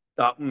weren't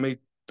that made.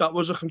 That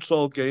was a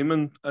controlled game,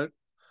 and I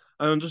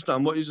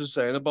understand what he's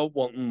saying about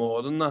wanting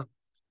more than that.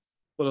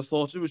 But I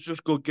thought it was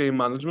just good game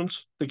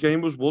management. The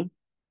game was won.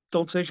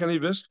 Don't take any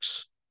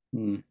risks.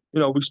 Mm.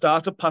 We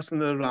started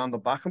passing it around the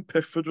back, and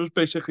Pickford was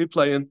basically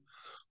playing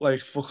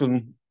like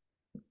fucking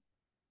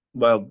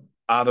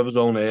out of his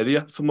own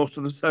area for most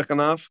of the second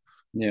half.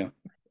 Yeah.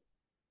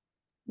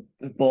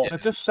 Can I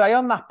But just say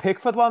on that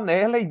Pickford one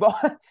there, Lee,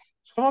 but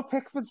some of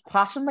Pickford's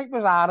passing, mate,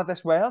 was out of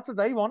this world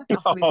today, wasn't it?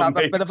 After he'd oh, had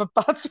a mate, bit of a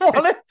bad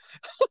on it.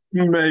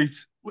 mate,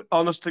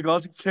 honest to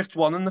God, he kicked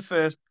one in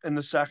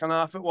the second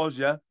half. It was,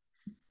 yeah.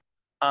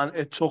 And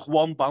it took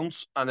one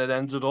bounce and it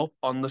ended up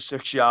on the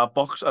 6 yard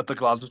box at the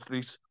Gladys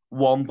Street.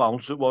 One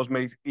bounce it was,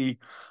 mate.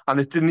 And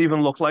it didn't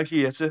even look like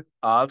he hit it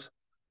hard,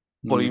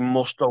 but he Mm.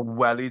 must have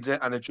wellied it,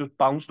 and it just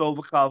bounced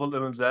over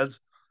Calvert-Lewin's head.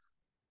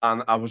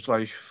 And I was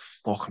like,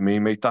 fuck me,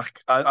 mate.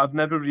 I've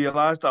never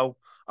realised how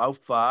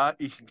far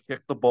he can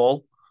kick the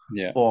ball,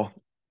 Yeah. but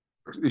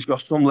he's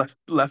got some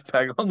left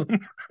peg on him.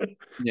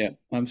 Yeah,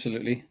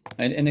 absolutely.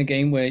 And in a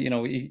game where,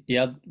 he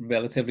had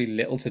relatively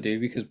little to do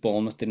because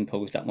Bournemouth didn't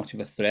pose that much of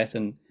a threat,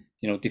 and,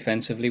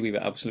 defensively we were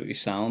absolutely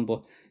sound,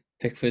 but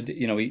Pickford,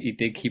 he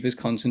did keep his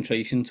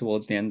concentration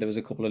towards the end. There was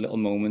a couple of little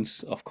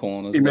moments off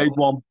corners He where, made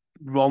one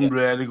yeah,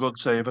 really good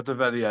save at the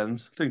very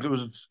end. I think it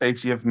was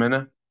 80th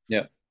minute,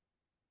 yeah,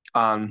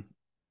 and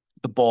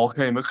the ball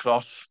came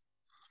across,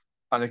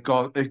 and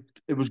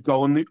it was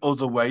going the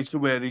other way to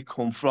where he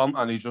come from,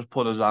 and he just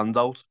put his hand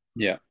out.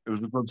 yeah, It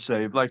was a good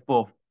save, like,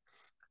 but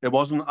it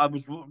wasn't. I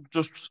was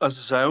just, as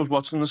I say, I was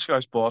watching the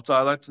Sky Sports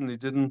highlights, and they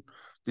didn't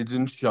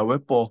show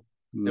it, but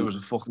it mm, was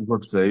a fucking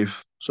good save. yeah.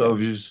 So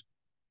if you just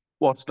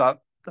watch that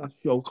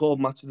show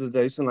called Match of the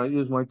Day tonight,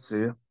 you might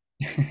see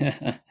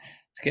it.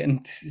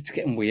 It's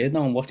getting weird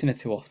now. I'm watching it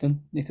too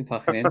often. Need to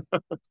pack it in.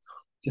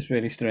 Just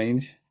really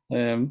strange.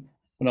 But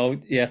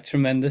no, yeah,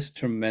 tremendous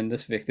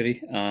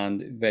victory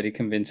and very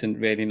convincing.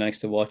 Really nice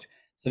to watch.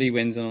 3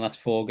 wins in the last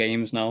 4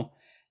 games now.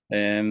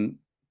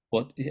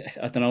 But yeah,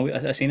 I don't know.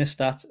 I seen a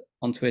stat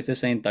on Twitter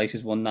saying Dice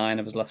has won 9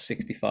 of his last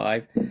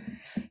 65.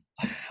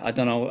 I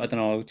don't know. I don't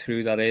know how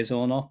true that is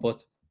or not.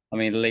 But I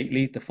mean,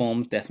 lately the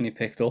form's definitely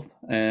picked up.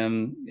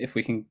 If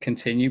we can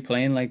continue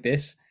playing like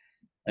this,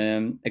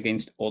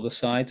 against other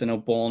sides. I know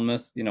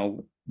Bournemouth,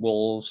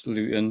 Wolves,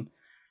 Luton,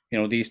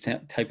 these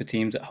type of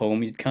teams at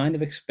home. You'd kind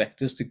of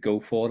expect us to go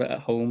for it at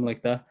home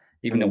like that,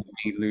 even though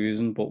we've been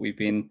losing, but we've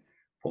been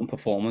putting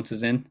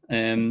performances in.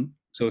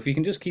 So if we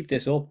can just keep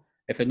this up,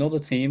 if another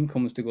team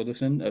comes to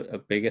Goodison, a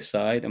bigger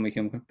side, and we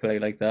can play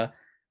like that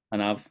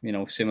and have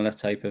similar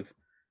type of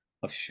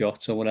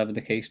shots or whatever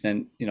the case,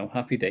 then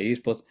happy days.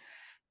 But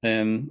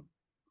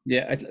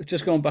Yeah,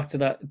 just going back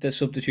to the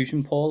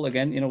substitution, Paul,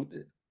 again,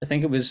 I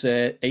think it was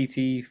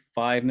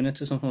 85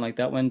 minutes or something like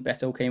that when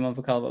Beto came on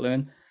for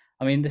Calvert-Lewin.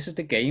 I mean, this is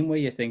the game where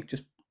you think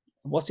just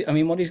what's he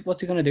going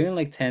to do in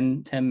like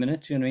 10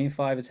 minutes, you know what I mean?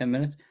 5 or 10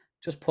 minutes.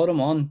 Just put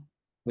him on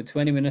with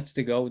 20 minutes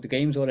to go. The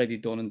game's already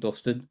done and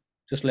dusted.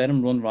 Just let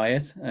him run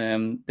riot.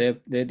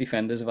 Their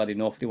defenders have had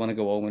enough. They want to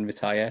go home and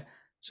retire.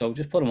 So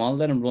just put him on,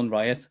 let him run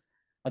riot.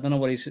 I don't know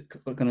what he's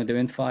going to do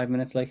in 5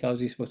 minutes. Like, how's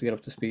he supposed to get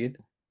up to speed?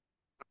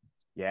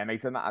 Yeah,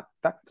 mate, and I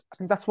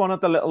think that's one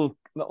of the little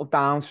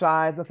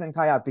downsides I think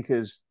I had,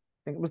 because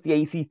I think it was the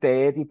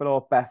 83rd he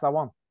brought better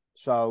one.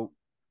 So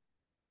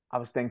I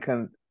was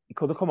thinking he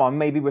could have come on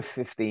maybe with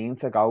 15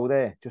 to go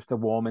there just to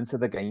warm into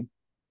the game.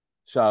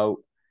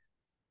 So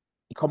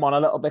he come on a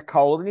little bit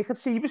cold, and you could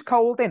see he was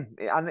cold in,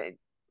 and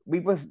we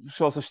were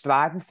sort of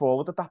striding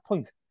forward at that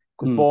point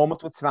because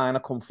Bournemouth were trying to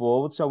come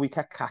forward, so we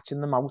kept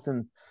catching them out,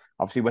 and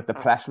obviously with the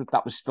press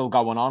that was still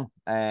going on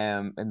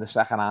in the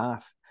second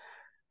half.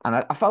 And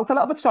I felt a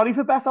little bit sorry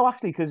for Beto,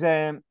 actually, because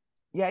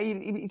yeah,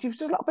 he was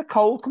just a little bit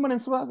cold coming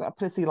into a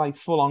pretty like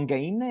full-on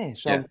game there.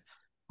 So Yeah.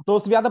 I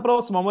thought if we had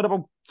brought him on with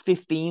about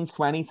 15,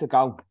 20 to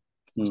go,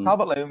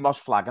 Calvert-Lewin was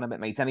flagging a bit,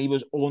 mate, and he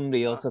was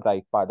unreal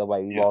today, by the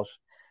way, he was.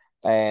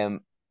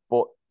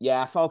 But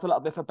yeah, I felt a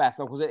little bit for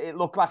Beto because it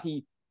looked like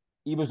he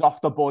was off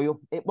the boil.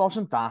 It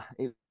wasn't that.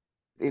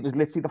 It was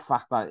literally the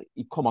fact that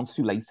he'd come on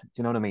too late. Do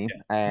you know what I mean?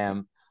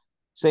 Yeah.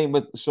 Same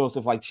with sort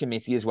of like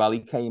Chimiti as well. He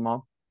came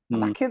on.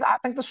 And that kid, I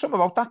think there's something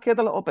about that kid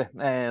a little bit.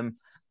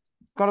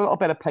 Got a little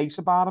bit of pace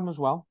about him as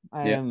well.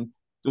 There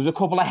was a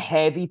couple of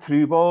heavy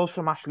through balls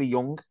from Ashley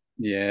Young.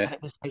 Yeah. And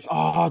it was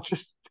like,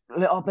 just a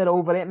little bit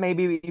over it.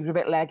 Maybe he was a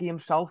bit leggy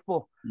himself,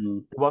 but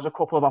there was a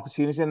couple of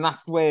opportunities. And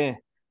that's where,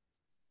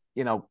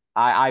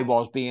 I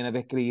was being a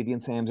bit greedy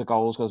in terms of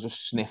goals, because I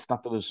just sniffed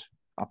that there was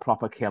a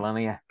proper kill in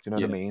here. Do you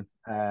know what I mean?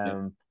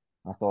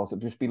 I thought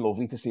it'd just be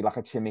lovely to see like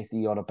a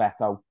Chimiti or a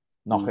Beto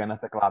knock in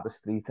at the Gladys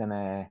Street,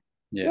 and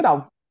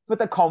for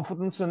the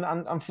confidence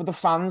and for the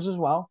fans as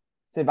well,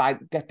 to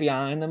like get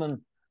behind them and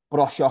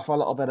brush off a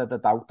little bit of the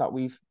doubt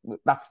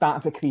that's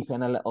starting to creep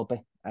in a little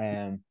bit.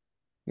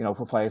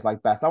 For players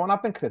like Beto, and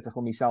I've been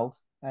critical myself,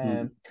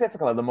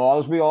 critical of them all,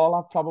 as we all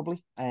have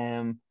probably.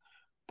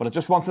 But I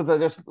just wanted to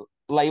just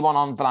lay one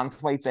on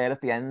Branthwaite there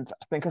at the end.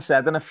 I think I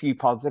said in a few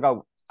pods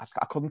ago,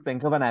 I couldn't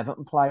think of an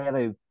Everton player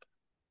who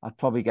I'd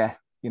probably get,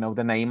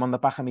 the name on the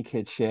back of my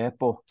kid's shirt,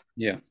 but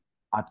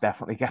I'd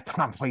definitely get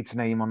Branthwaite's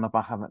name on the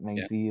back of it,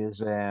 mate.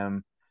 Yeah.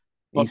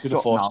 He's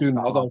something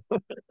else.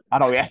 I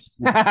know, yeah.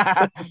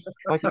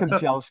 Like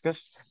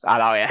Kanchelskis. I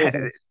know,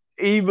 yeah.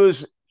 He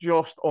was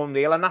just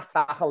unreal. And that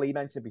tackle he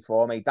mentioned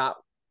before, mate, that,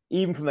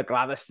 even from the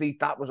Gladys Street,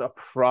 that was a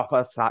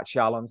proper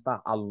challenge.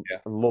 That I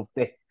loved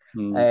it.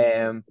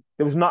 There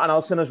was nothing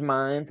else in his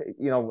mind.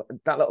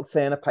 That little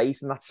turn of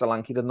pace and that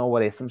Solanke didn't know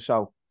what hit him.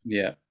 So,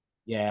 yeah,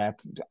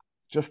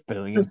 just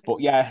brilliant. But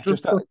yeah,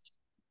 just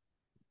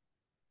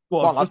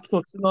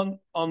touching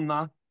on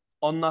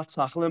that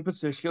tackle in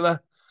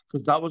particular,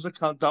 because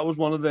that was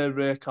one of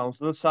their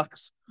counter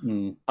attacks.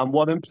 And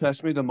what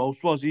impressed me the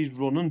most was he's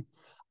running,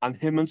 and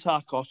him and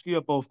Tarkowski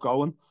are both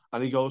going,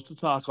 and he goes to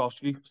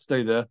Tarkowski,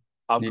 "Stay there,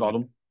 I've got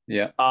him.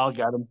 Yeah, I'll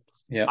get him."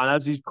 Yeah. And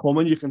as he's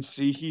coming, you can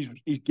see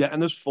he's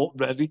getting his foot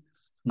ready.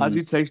 As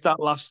he takes that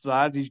last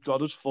stride, he's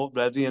got his foot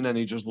ready, and then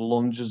he just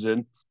lunges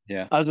in.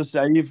 Yeah. As I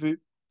say, if a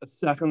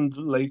second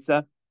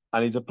later,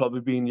 and he'd have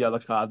probably been yellow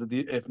carded,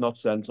 if not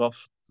sent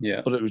off.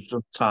 Yeah. But it was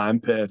just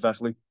timed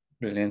perfectly.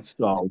 Brilliant.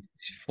 So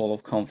he's full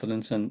of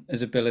confidence, and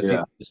his ability,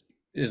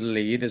 his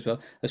lead as well.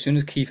 As soon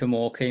as Kiefer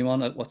Moore came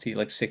on, at what's he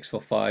like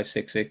 6'5",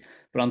 6'6",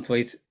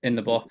 Branthwaite in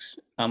the box.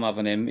 I'm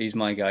having him. He's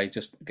my guy.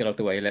 Just get out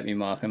the way. Let me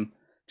mark him.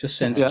 Just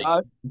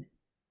sensational. Yeah,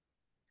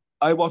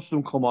 I watched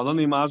him come on, and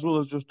he might as well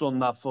have just done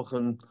that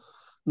fucking,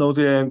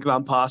 the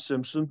Grandpa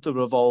Simpson, the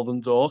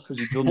revolving door, because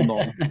he done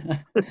none.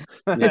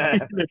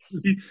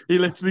 he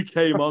literally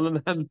came on,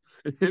 and then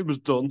it was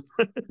done.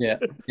 Yeah,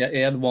 he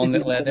had one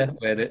little header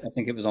where I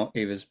think it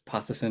was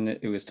Patterson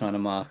who was trying to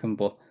mark him,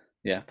 but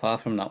yeah,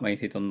 apart from that, mate,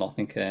 he done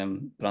nothing.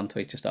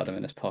 Branthwaite just had him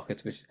in his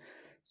pocket, which is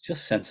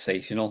just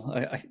sensational.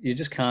 You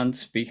just can't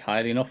speak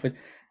highly enough of it.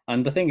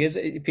 And the thing is,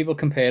 people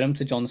compare him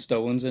to John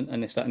Stones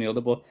and this, that, and the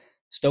other, but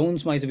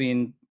Stones might have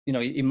been,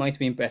 he might have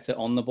been better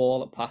on the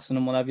ball at passing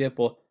and whatever,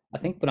 but I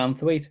think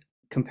Branthwaite,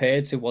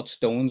 compared to what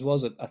Stones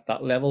was at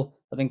that level,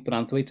 I think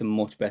Branthwaite's a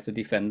much better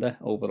defender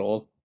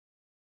overall.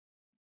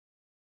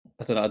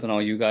 I don't know.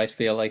 You guys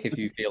feel like, if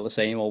you feel the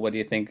same, or whether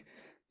you think,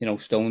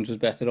 Stones was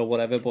better or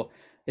whatever. But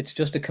it's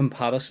just a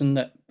comparison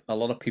that a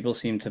lot of people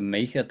seem to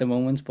make at the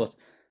moment. But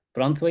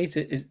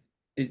Branthwaite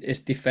is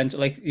defense.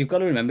 Like, you've got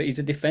to remember, he's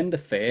a defender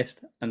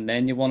first, and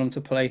then you want him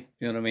to play.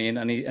 You know what I mean?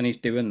 And he's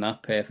doing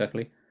that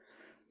perfectly.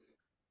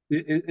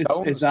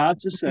 It's hard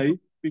to say,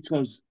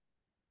 because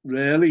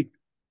really,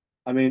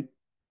 I mean,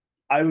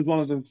 I was one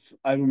of them.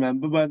 I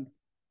remember when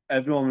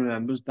everyone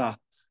remembers that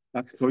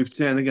Cruyff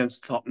turn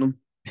against Tottenham.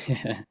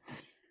 Yeah.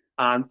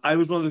 And I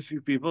was one of the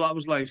few people that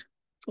was like,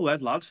 "Go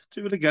ahead, lad,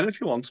 do it again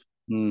if you want."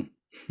 You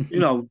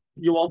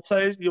want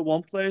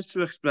players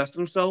to express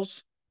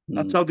themselves.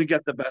 That's how they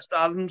get the best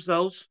out of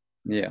themselves.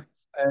 Yeah.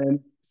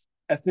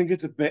 I think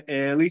it's a bit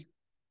early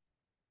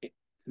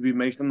to be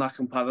making that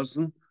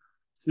comparison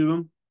to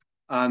him,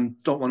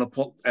 and don't want to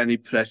put any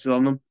pressure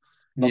on him.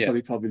 Not that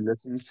he probably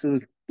listens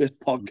to this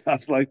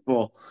podcast,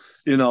 but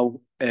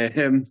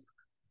him,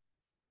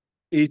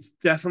 he's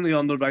definitely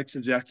on the right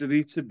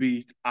trajectory to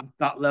be at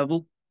that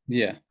level.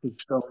 Yeah.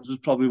 Stones is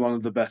probably one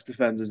of the best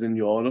defenders in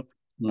Europe.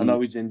 I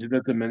know he's injured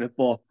at the minute,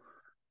 but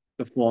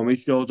the form he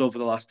showed over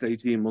the last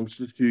 18 months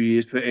to 2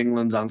 years for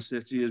England and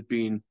City has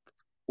been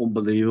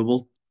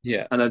unbelievable.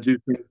 Yeah. And I do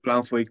think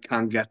Branthwaite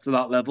can get to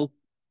that level.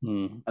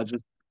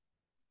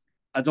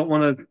 I don't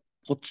want to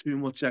put too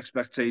much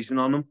expectation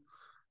on him,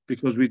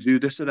 because we do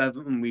this at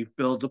Everton. We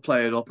build the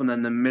player up, and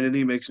then the minute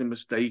he makes a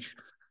mistake,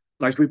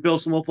 like we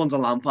built him up under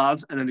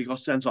Lampard, and then he got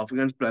sent off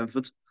against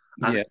Brentford.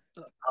 And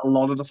a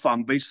lot of the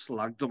fan base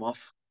slagged him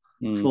off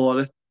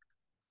for it.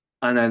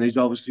 And then he's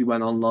obviously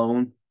went on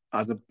loan,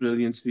 had a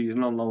brilliant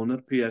season on loan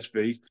at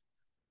PSV,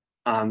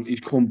 and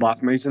he's come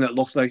back, mate, and it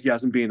looks like he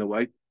hasn't been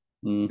away.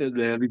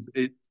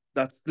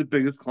 That's the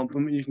biggest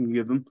compliment you can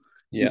give him.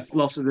 He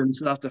slotted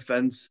into that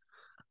defence,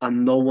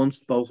 and no one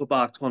spoke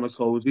about Connor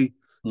Cody,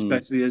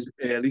 especially his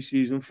early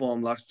season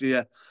form last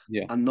year.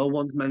 And no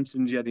one's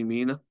mentioned Yerry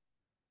Mina.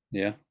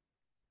 Yeah,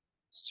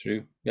 it's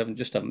true. You haven't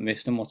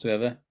missed him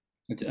whatsoever.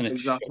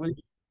 Exactly.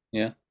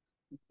 Yeah.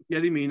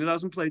 Yerry Mina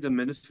hasn't played a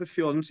minute for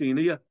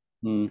Fiorentina yet.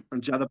 And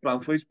Jared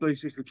Branthwaite's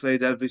basically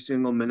played every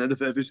single minute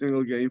of every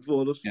single game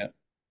for us. Yeah.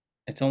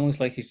 It's almost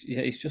like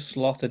he's just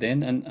slotted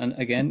in. And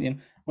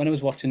again, when I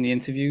was watching the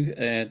interview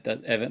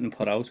that Everton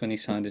put out when he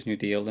signed his new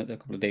deal a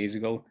couple of days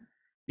ago,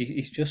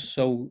 he's just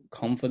so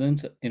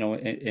confident,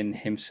 in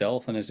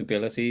himself and his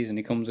abilities, and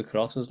he comes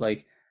across as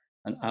like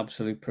an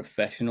absolute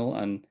professional,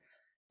 and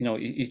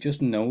he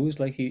just knows,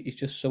 like he's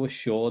just so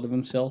assured of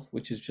himself,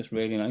 which is just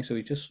really nice. So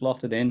he's just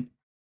slotted in,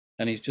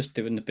 and he's just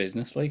doing the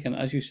business, like, and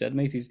as you said,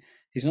 mate,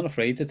 he's not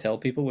afraid to tell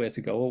people where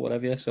to go or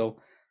whatever. So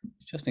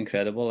it's just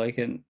incredible, like,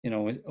 and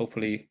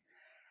hopefully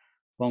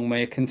long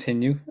may it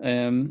continue.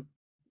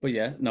 But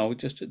yeah, no,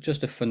 just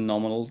a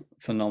phenomenal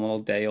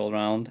day all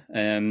round.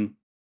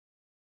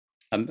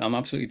 I'm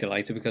absolutely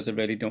delighted, because I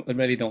really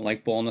don't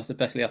like Bournemouth,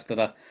 especially after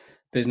that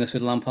business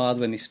with Lampard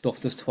when he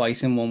stuffed us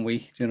twice in 1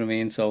 week. Do you know what I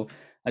mean? So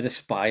I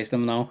despise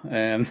them now.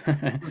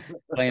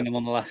 Playing them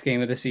on the last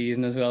game of the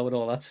season as well with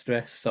all that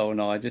stress. So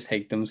no, I just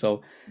hate them.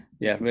 So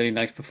yeah, really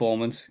nice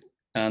performance.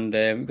 And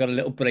we've got a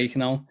little break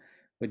now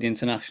with the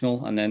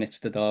international, and then it's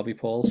the derby,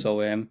 Paul. So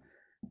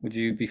would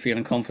you be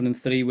feeling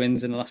confident? 3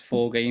 wins in the last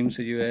 4 games.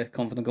 Are you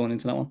confident going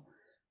into that one?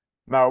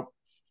 No,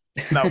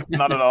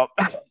 not at all.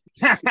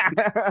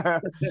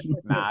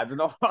 Nah, do you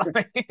know what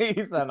I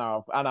mean? I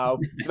know.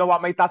 Do you know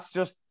what, mate? That's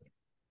just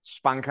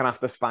spanking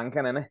after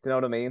spanking, innit? Do you know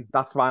what I mean?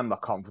 That's why I'm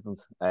not confident.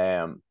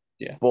 Yeah.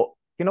 But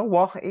you know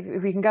what?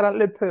 If we can get at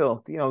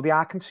Liverpool, they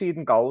are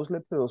conceding goals,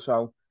 Liverpool.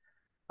 So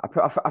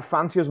I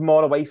fancy us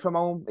more away from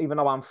home, even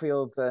though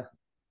Anfield's a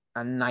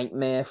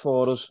nightmare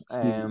for us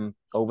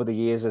over the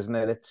years, isn't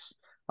it? It's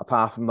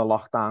apart from the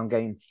lockdown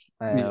game.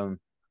 I'm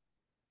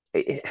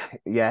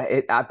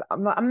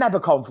never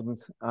confident,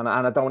 and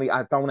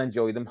I don't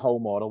enjoy them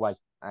home or away.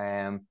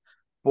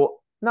 But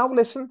now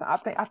listen,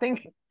 I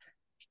think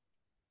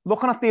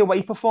looking at the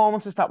away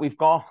performances that we've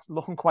got,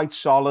 looking quite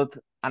solid,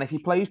 and if he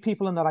plays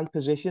people in the right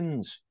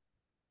positions,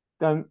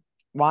 then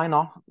why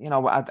not?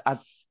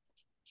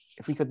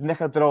 If we could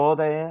nick a draw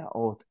there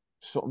or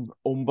something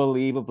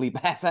unbelievably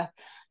better,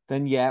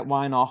 then yeah,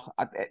 why not?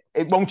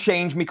 It won't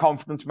change me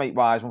confidence, mate,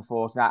 wise,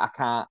 unfortunately.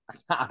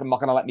 I'm not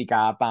going to let me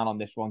guard down on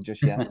this one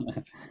just yet.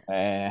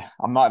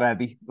 I'm not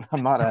ready.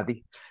 But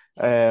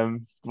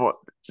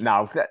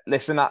no,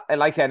 listen,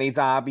 like any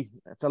derby,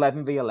 it's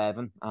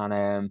 11v11,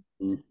 and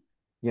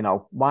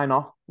why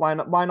not?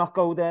 Why not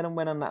go there and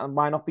win, and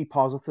why not be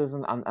positive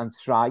and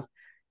try?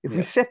 If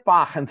we sit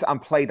back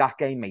and play that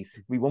game, mate,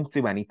 we won't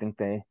do anything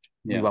there.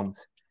 We won't,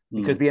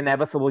 because the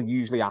inevitable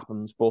usually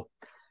happens. But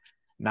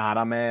nah,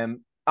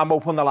 I'm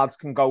hoping the lads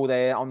can go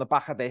there on the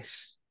back of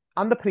this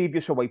and the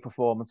previous away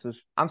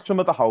performances and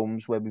some of the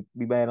homes where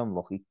we were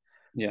unlucky.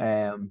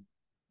 And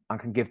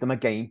can give them a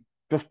game.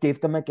 Just give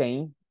them a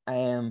game.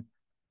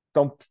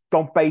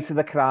 Don't bait to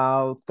the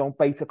crowd. Don't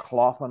bait to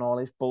Klopp and all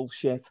this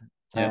bullshit.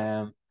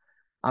 And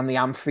the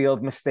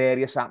Anfield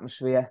mysterious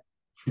atmosphere.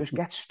 Just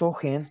get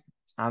stuck in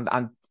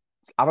and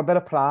have a bit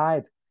of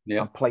pride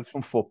and play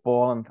some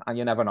football. And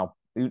you never know.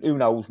 Who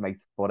knows, mate?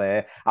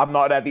 But I'm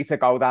not ready to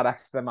go that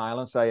extra mile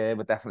and say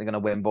we're definitely going to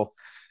win. But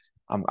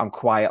I'm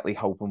quietly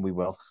hoping we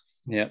will.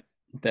 Yeah,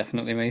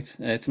 definitely, mate.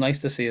 It's nice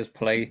to see us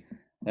play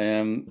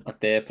at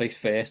their place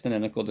first, and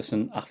then at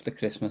Goodison after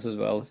Christmas as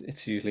well.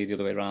 It's usually the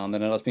other way around,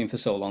 and it has been for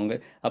so long.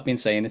 I've been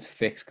saying it's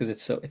fixed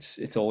because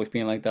it's always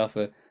been like that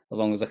for as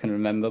long as I can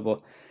remember. But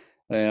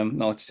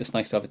no, it's just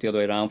nice to have it the other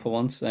way around for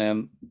once.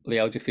 Lee,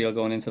 how do you feel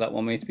going into that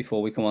one, mate?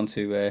 Before we come on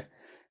to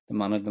the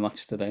man of the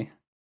match today.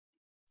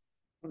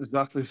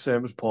 Exactly the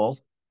same as Paul.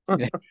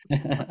 Yeah.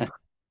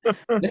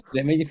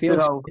 It made you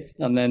feel shit,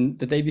 and then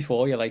the day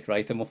before you're like,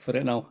 right, I'm up for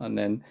it now, and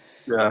then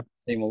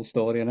same old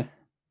story, innit?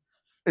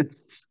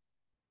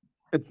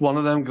 it's one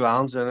of them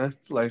grounds, isn't it?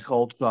 Like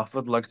Old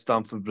Trafford, like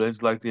Stamford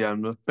Bridge, like the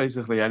Emirates.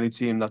 Basically, any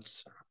team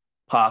that's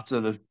part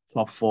of the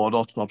top four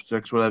or top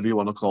six, whatever you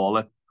want to call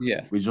it,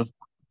 Yeah. we just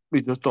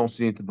we just don't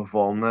seem to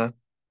perform there.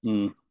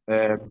 Mm.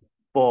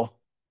 But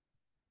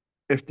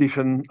if they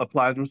can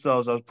apply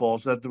themselves, as Paul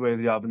said, the way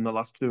they have in the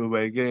last two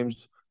away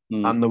games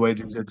Mm. and the way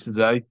they did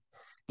today,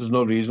 there's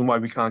no reason why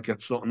we can't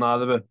get something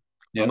out of it.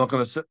 Yeah. I'm not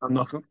gonna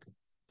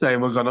saying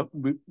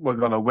we're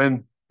gonna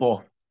win,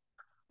 but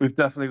we've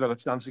definitely got a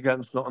chance of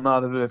getting something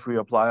out of it if we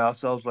apply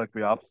ourselves like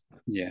we have.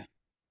 Yeah.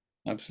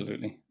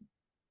 Absolutely.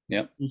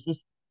 Yeah. It's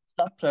just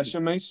that pressure,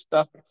 mate.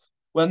 That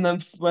when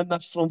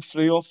that front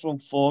three or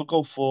front four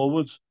go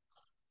forward,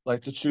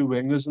 like the two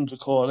wingers and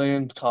Decore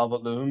and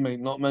Calvert-Lewin, mate,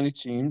 not many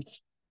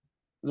teams.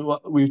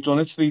 We've done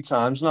it three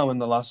times now in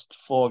the last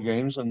four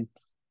games, and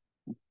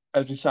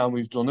every time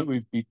we've done it,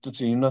 we've beat the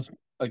team that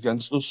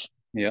against us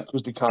Yeah.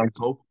 because they can't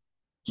cope.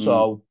 Mm.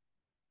 So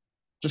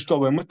just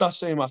go in with that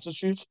same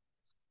attitude.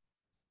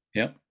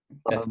 Yeah. Um,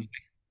 Definitely.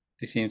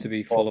 They seem to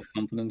be but, full of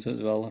confidence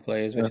as well, the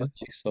players, which yeah. is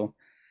nice. So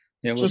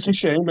yeah, It's we'll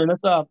just see. a shame, innit,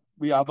 that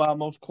we have our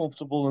most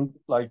comfortable and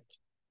like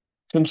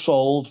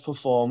controlled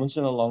performance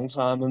in a long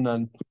time, and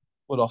then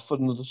we're off for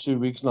another 2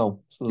 weeks now.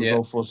 So there's Yeah.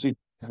 no footy.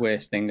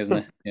 Worst thing, isn't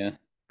it? Yeah.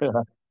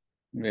 Yeah,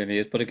 Really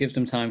is, but it gives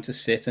them time to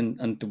sit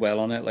and dwell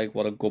on it. Like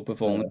what a good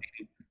performance. yeah,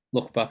 You can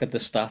look back at the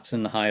stats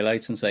and the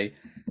highlights and say,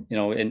 in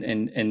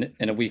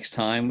a week's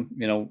time,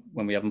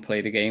 when we haven't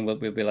played a game, we'll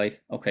be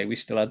like, okay, we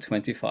still had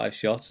 25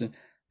 shots, and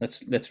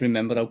let's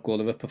remember how good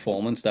of a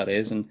performance that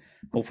is, and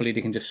hopefully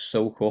they can just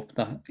soak up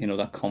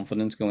that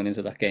confidence going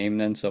into that game.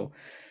 Then, so,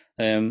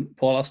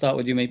 Paul, I'll start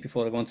with you, mate,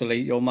 before I go on to Lee.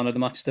 Your man of the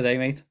match today,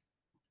 mate.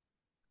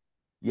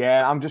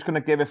 Yeah, I'm just going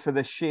to give it for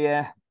the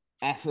sheer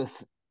effort,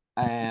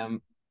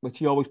 which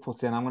he always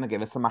puts in. I'm going to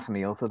give it to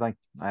McNeil today,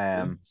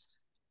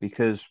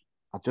 because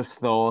I just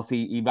thought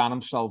he ran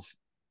himself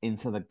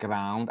into the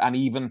ground, and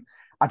even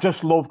I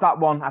just loved that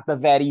one at the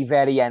very,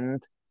 very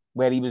end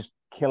where he was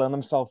killing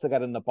himself to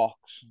get in the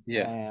box.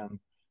 Yeah,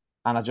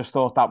 And I just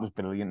thought that was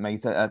brilliant,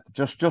 mate.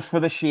 Just for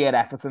the sheer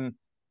effort, and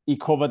he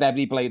covered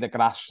every blade of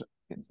grass,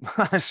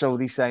 so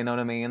they say, you know what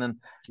I mean? And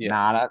yeah,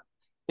 nah,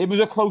 it was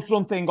a close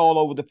run thing all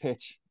over the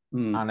pitch,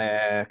 mm,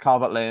 and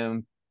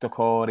Calvert-Lewin,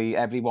 Decore,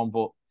 everyone.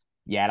 But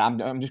yeah,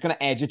 I'm just going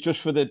to edge it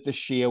just for the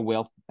sheer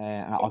will,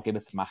 and I'll give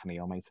it to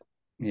McNeil, mate.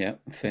 yeah.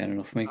 Fair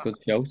enough, mate. Good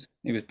shout.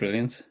 He was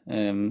brilliant.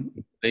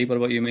 Lee, what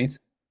about you, mate?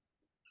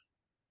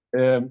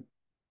 um,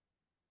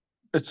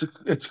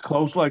 it's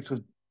close. Like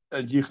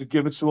you could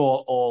give it to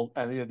all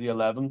any of the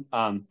 11,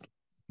 and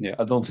Yeah,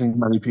 I don't think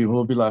many people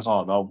will be like,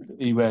 "Oh no,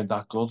 he weren't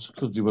that good,"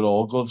 because they were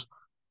all good.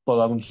 But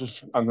I'm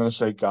going to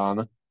say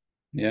Ghana.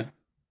 yeah,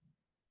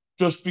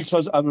 Just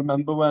because I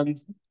remember when,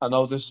 I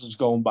know this is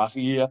going back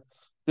a year,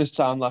 this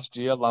time last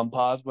year,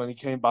 Lampard, when he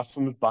came back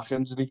from his back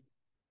injury,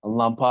 and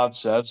Lampard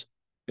said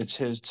it's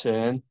his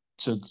turn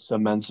to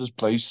cement his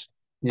place.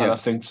 And I yeah,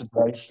 think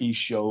today he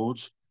showed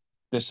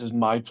this is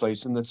my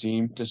place in the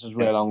team, this is yeah.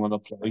 where I'm going to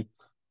play.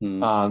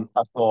 Mm, And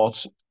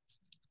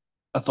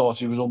I thought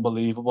he was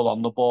unbelievable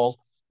on the ball.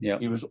 yeah,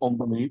 He was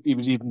unbelievable. He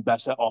was even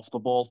better off the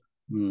ball.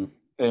 mm,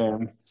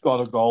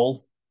 Got a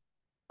goal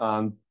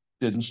and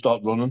didn't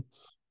stop running.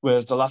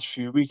 Whereas the last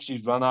few weeks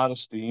he's run out of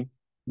steam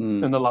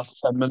mm, in the last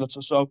 10 minutes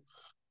or so.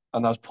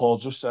 And as Paul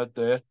just said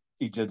there,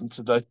 he didn't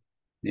today.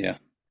 yeah,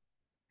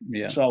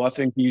 yeah, So I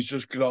think he's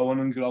just growing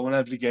and growing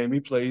every game he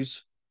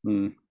plays.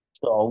 mm,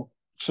 So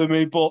for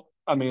me, but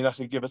I mean, I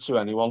could give it to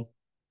anyone,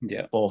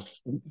 yeah, but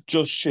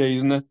just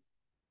shading it,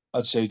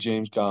 I'd say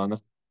James Garner.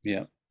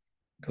 yeah.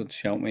 Good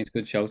shout, mate.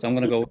 Good shout. I'm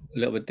going to go a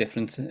little bit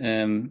different.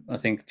 I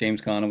think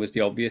James Garner was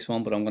the obvious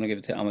one, but I'm going to give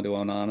it to Amadou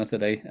Onana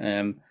today.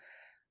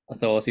 I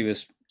thought he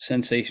was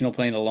sensational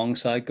playing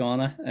alongside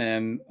Garner.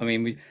 I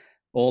mean,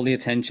 all the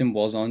attention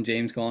was on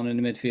James Garner in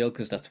the midfield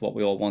because that's what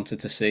we all wanted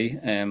to see.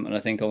 And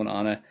I think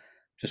Onana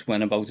just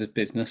went about his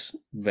business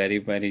very,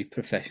 very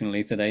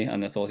professionally today,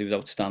 and I thought he was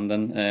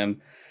outstanding.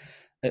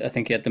 I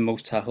think he had the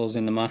most tackles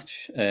in the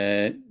match,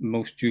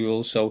 most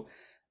duels. So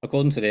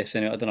according to this,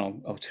 and I don't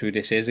know how true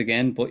this is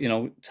again, but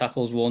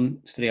tackles won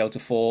 3 out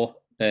of 4,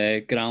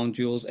 ground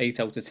duels 8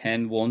 out of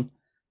 10 won,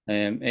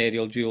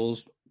 aerial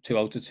duels 2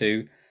 out of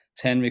 2,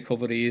 10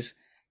 recoveries.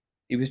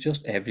 He was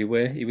just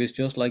everywhere. He was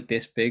just like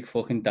this big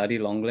fucking daddy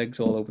long legs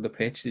all over the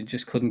pitch. You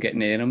just couldn't get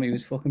near him. He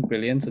was fucking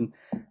brilliant, and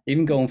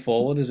even going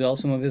forward as well,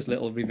 some of his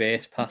little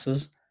reverse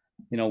passes,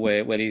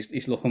 where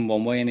he's looking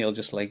one way and he'll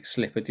just like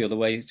slip it the other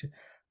way.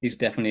 He's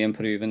definitely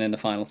improving in the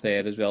final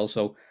third as well.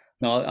 So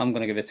no, I'm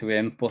going to give it to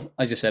him. But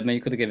as you said, man,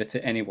 you could have given it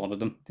to any one of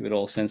them. They were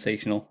all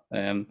sensational.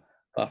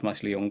 Apart from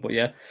Ashley Young, but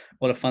yeah,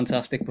 what a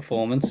fantastic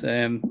performance.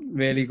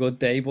 Really good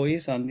day,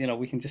 boys, and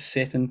we can just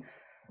sit and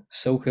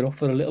soak it up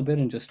for a little bit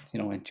and just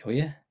enjoy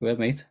it. Go ahead,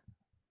 mate.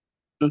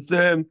 Just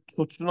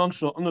touching on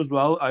something as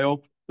well. I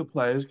hope the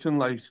players can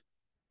like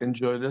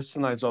enjoy this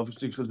tonight,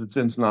 obviously because it's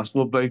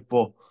international break.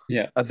 But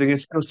Yeah. I think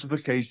it's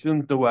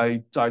justification the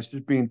way Dice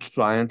has been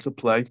trying to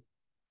play.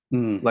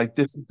 Mm. Like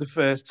this is the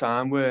first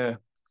time where,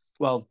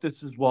 well,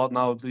 this is what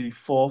now the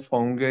fourth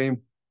home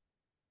game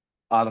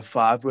out of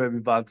 5 where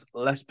we've had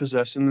less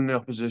possession than the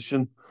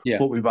opposition, Yeah.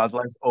 but we've had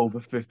like over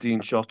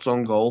 15 shots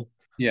on goal.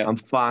 Yeah.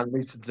 And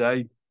finally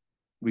today,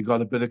 we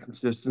got a bit of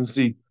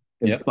consistency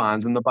in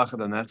finding the back of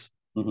the net.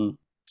 Mm-hmm.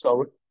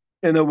 So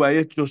in a way,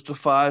 it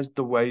justifies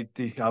the way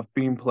they have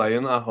been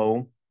playing at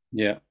home.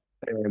 Yeah.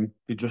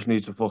 You just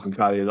need to fucking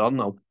carry it on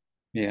now.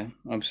 Yeah,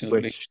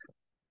 absolutely. Which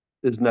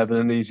is never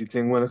an easy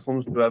thing when it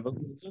comes to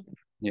Everton.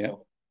 Yeah.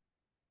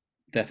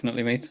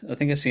 Definitely, mate. I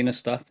think I've seen a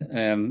stat.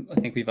 I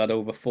think we've had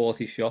over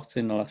 40 shots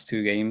in the last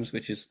 2 games,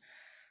 which is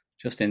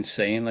just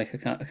insane. Like I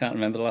can't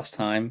remember the last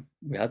time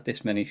we had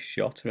this many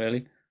shots,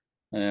 really.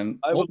 I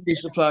wouldn't be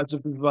surprised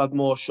if we've had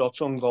more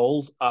shots on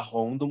goal at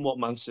home than what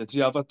Man City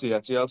have at the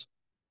Etihad.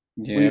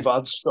 Yeah. We've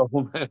had so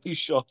many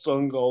shots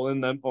on goal in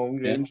them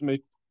home games,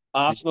 mate.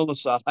 Arsenal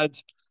aside.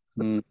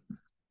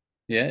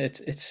 Yeah,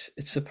 it's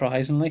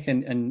surprising, like,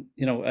 and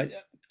you know,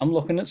 I'm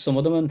looking at some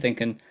of them and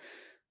thinking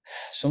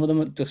some of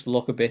them just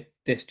look a bit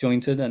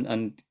disjointed,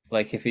 and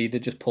like if he'd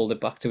have just pulled it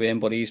back to him,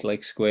 but he's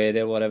like squared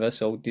or whatever,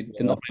 so they're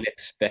not really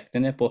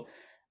expecting it. But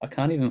I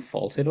can't even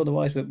fault it.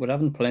 Otherwise, we're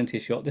having plenty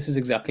of shot. This is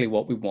exactly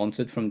what we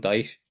wanted from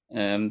Dyche.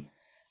 And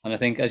I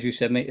think, as you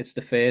said, mate, it's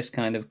the first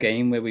kind of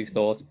game where we've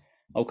thought,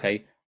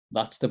 okay,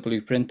 that's the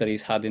blueprint that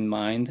he's had in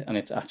mind, and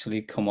it's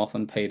actually come off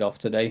and paid off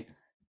today.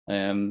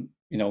 You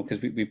know,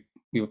 because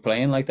we were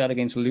playing like that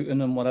against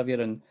Luton and whatever,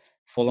 and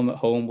Fulham at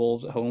home,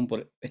 Wolves at home,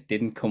 but it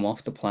didn't come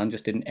off. The plan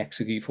just didn't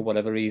execute for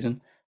whatever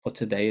reason. But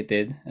today it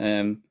did.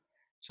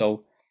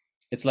 So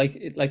it's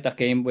like that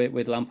game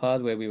with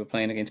Lampard where we were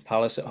playing against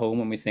Palace at home,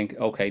 and we think,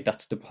 okay,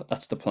 that's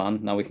the plan.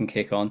 Now we can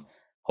kick on.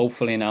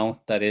 Hopefully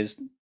now that is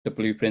the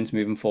blueprint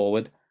moving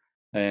forward,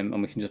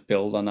 and we can just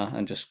build on that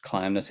and just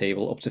climb the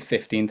table up to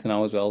 15th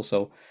now as well.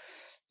 So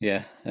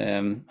yeah,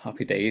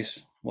 happy days.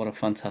 What a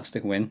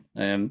fantastic win.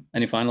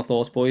 Any final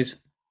thoughts, boys?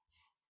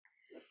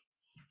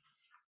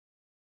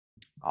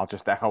 I'll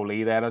just echo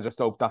Lee there. I just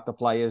hope that the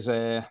players,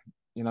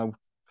 you know,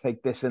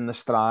 take this in the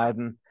stride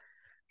and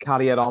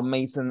carry it on,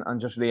 mate,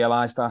 and just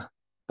realise that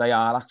they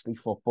are actually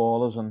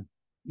footballers and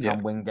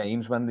can win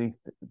games when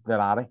they're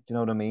at it. Do you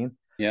know what I mean?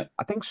 Yeah.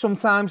 I think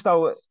sometimes,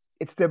 though,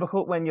 it's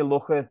difficult when you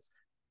look at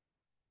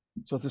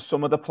sort of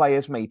some of the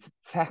players, mate.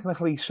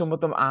 Technically, some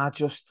of them are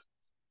just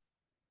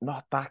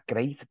not that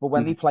great. But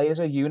when they play as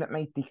a unit,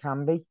 mate, they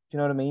can be. Do you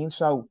know what I mean?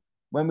 So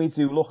when we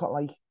do look at,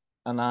 like,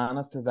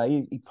 Anana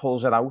today, he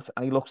pulls it out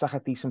and he looks like a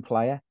decent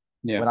player.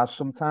 Yeah. Whereas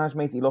sometimes,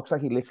 mate, he looks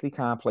like he literally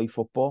can't play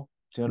football.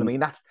 Do you know what I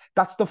mean?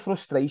 That's the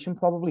frustration,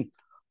 probably.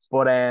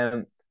 But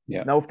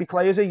now, if the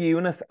players are a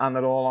unit and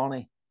they're all on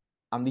it,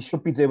 and they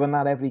should be doing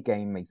that every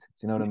game, mate.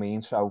 Do you know what I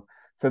mean? So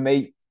for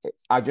me,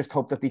 I just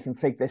hope that they can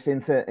take this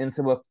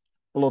into a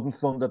blood and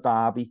thunder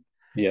derby.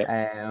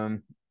 Yeah.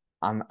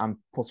 And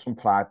put some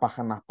pride back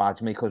in that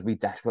badge, mate, because we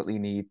desperately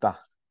need that.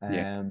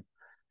 And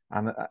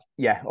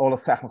all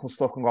the technical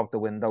stuff can go out the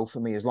window for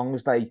me. As long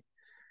as they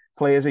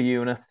play as a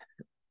unit,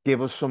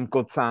 give us some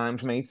good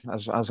times, mate,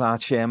 as our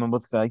chairman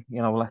would say.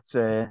 You know, let's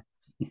I'll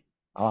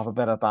have a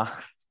bit of that.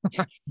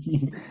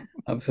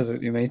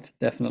 Absolutely, mate.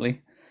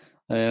 Definitely.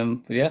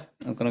 But yeah,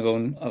 I'm gonna go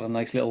and have a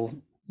nice little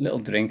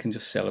drink and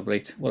just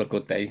celebrate. What a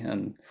good day,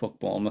 and fuck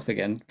Bournemouth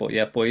again. But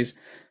yeah, boys,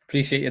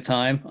 appreciate your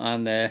time,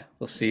 and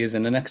we'll see you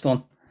in the next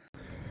one.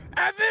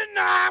 Evan,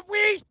 are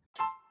we?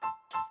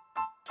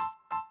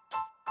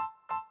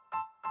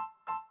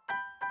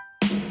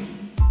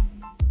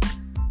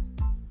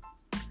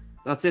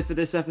 That's it for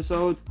this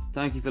episode.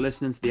 Thank you for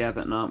listening to the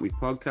Everton Aren't We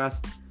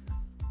podcast.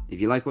 If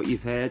you like what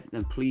you've heard,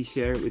 then please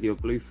share it with your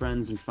blue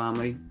friends and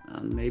family,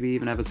 and maybe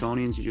even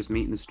Evertonians you just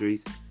meet in the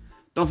street.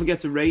 Don't forget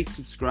to rate,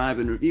 subscribe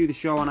and review the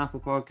show on Apple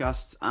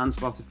Podcasts and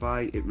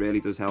Spotify. It really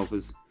does help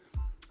us.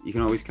 You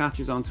can always catch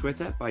us on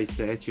Twitter by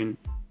searching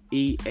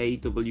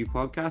EAW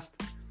Podcast.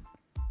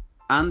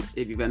 And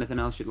if you've anything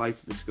else you'd like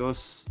to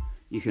discuss,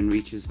 you can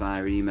reach us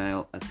via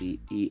email at the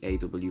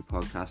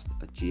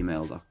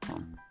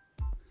eawpodcast@gmail.com.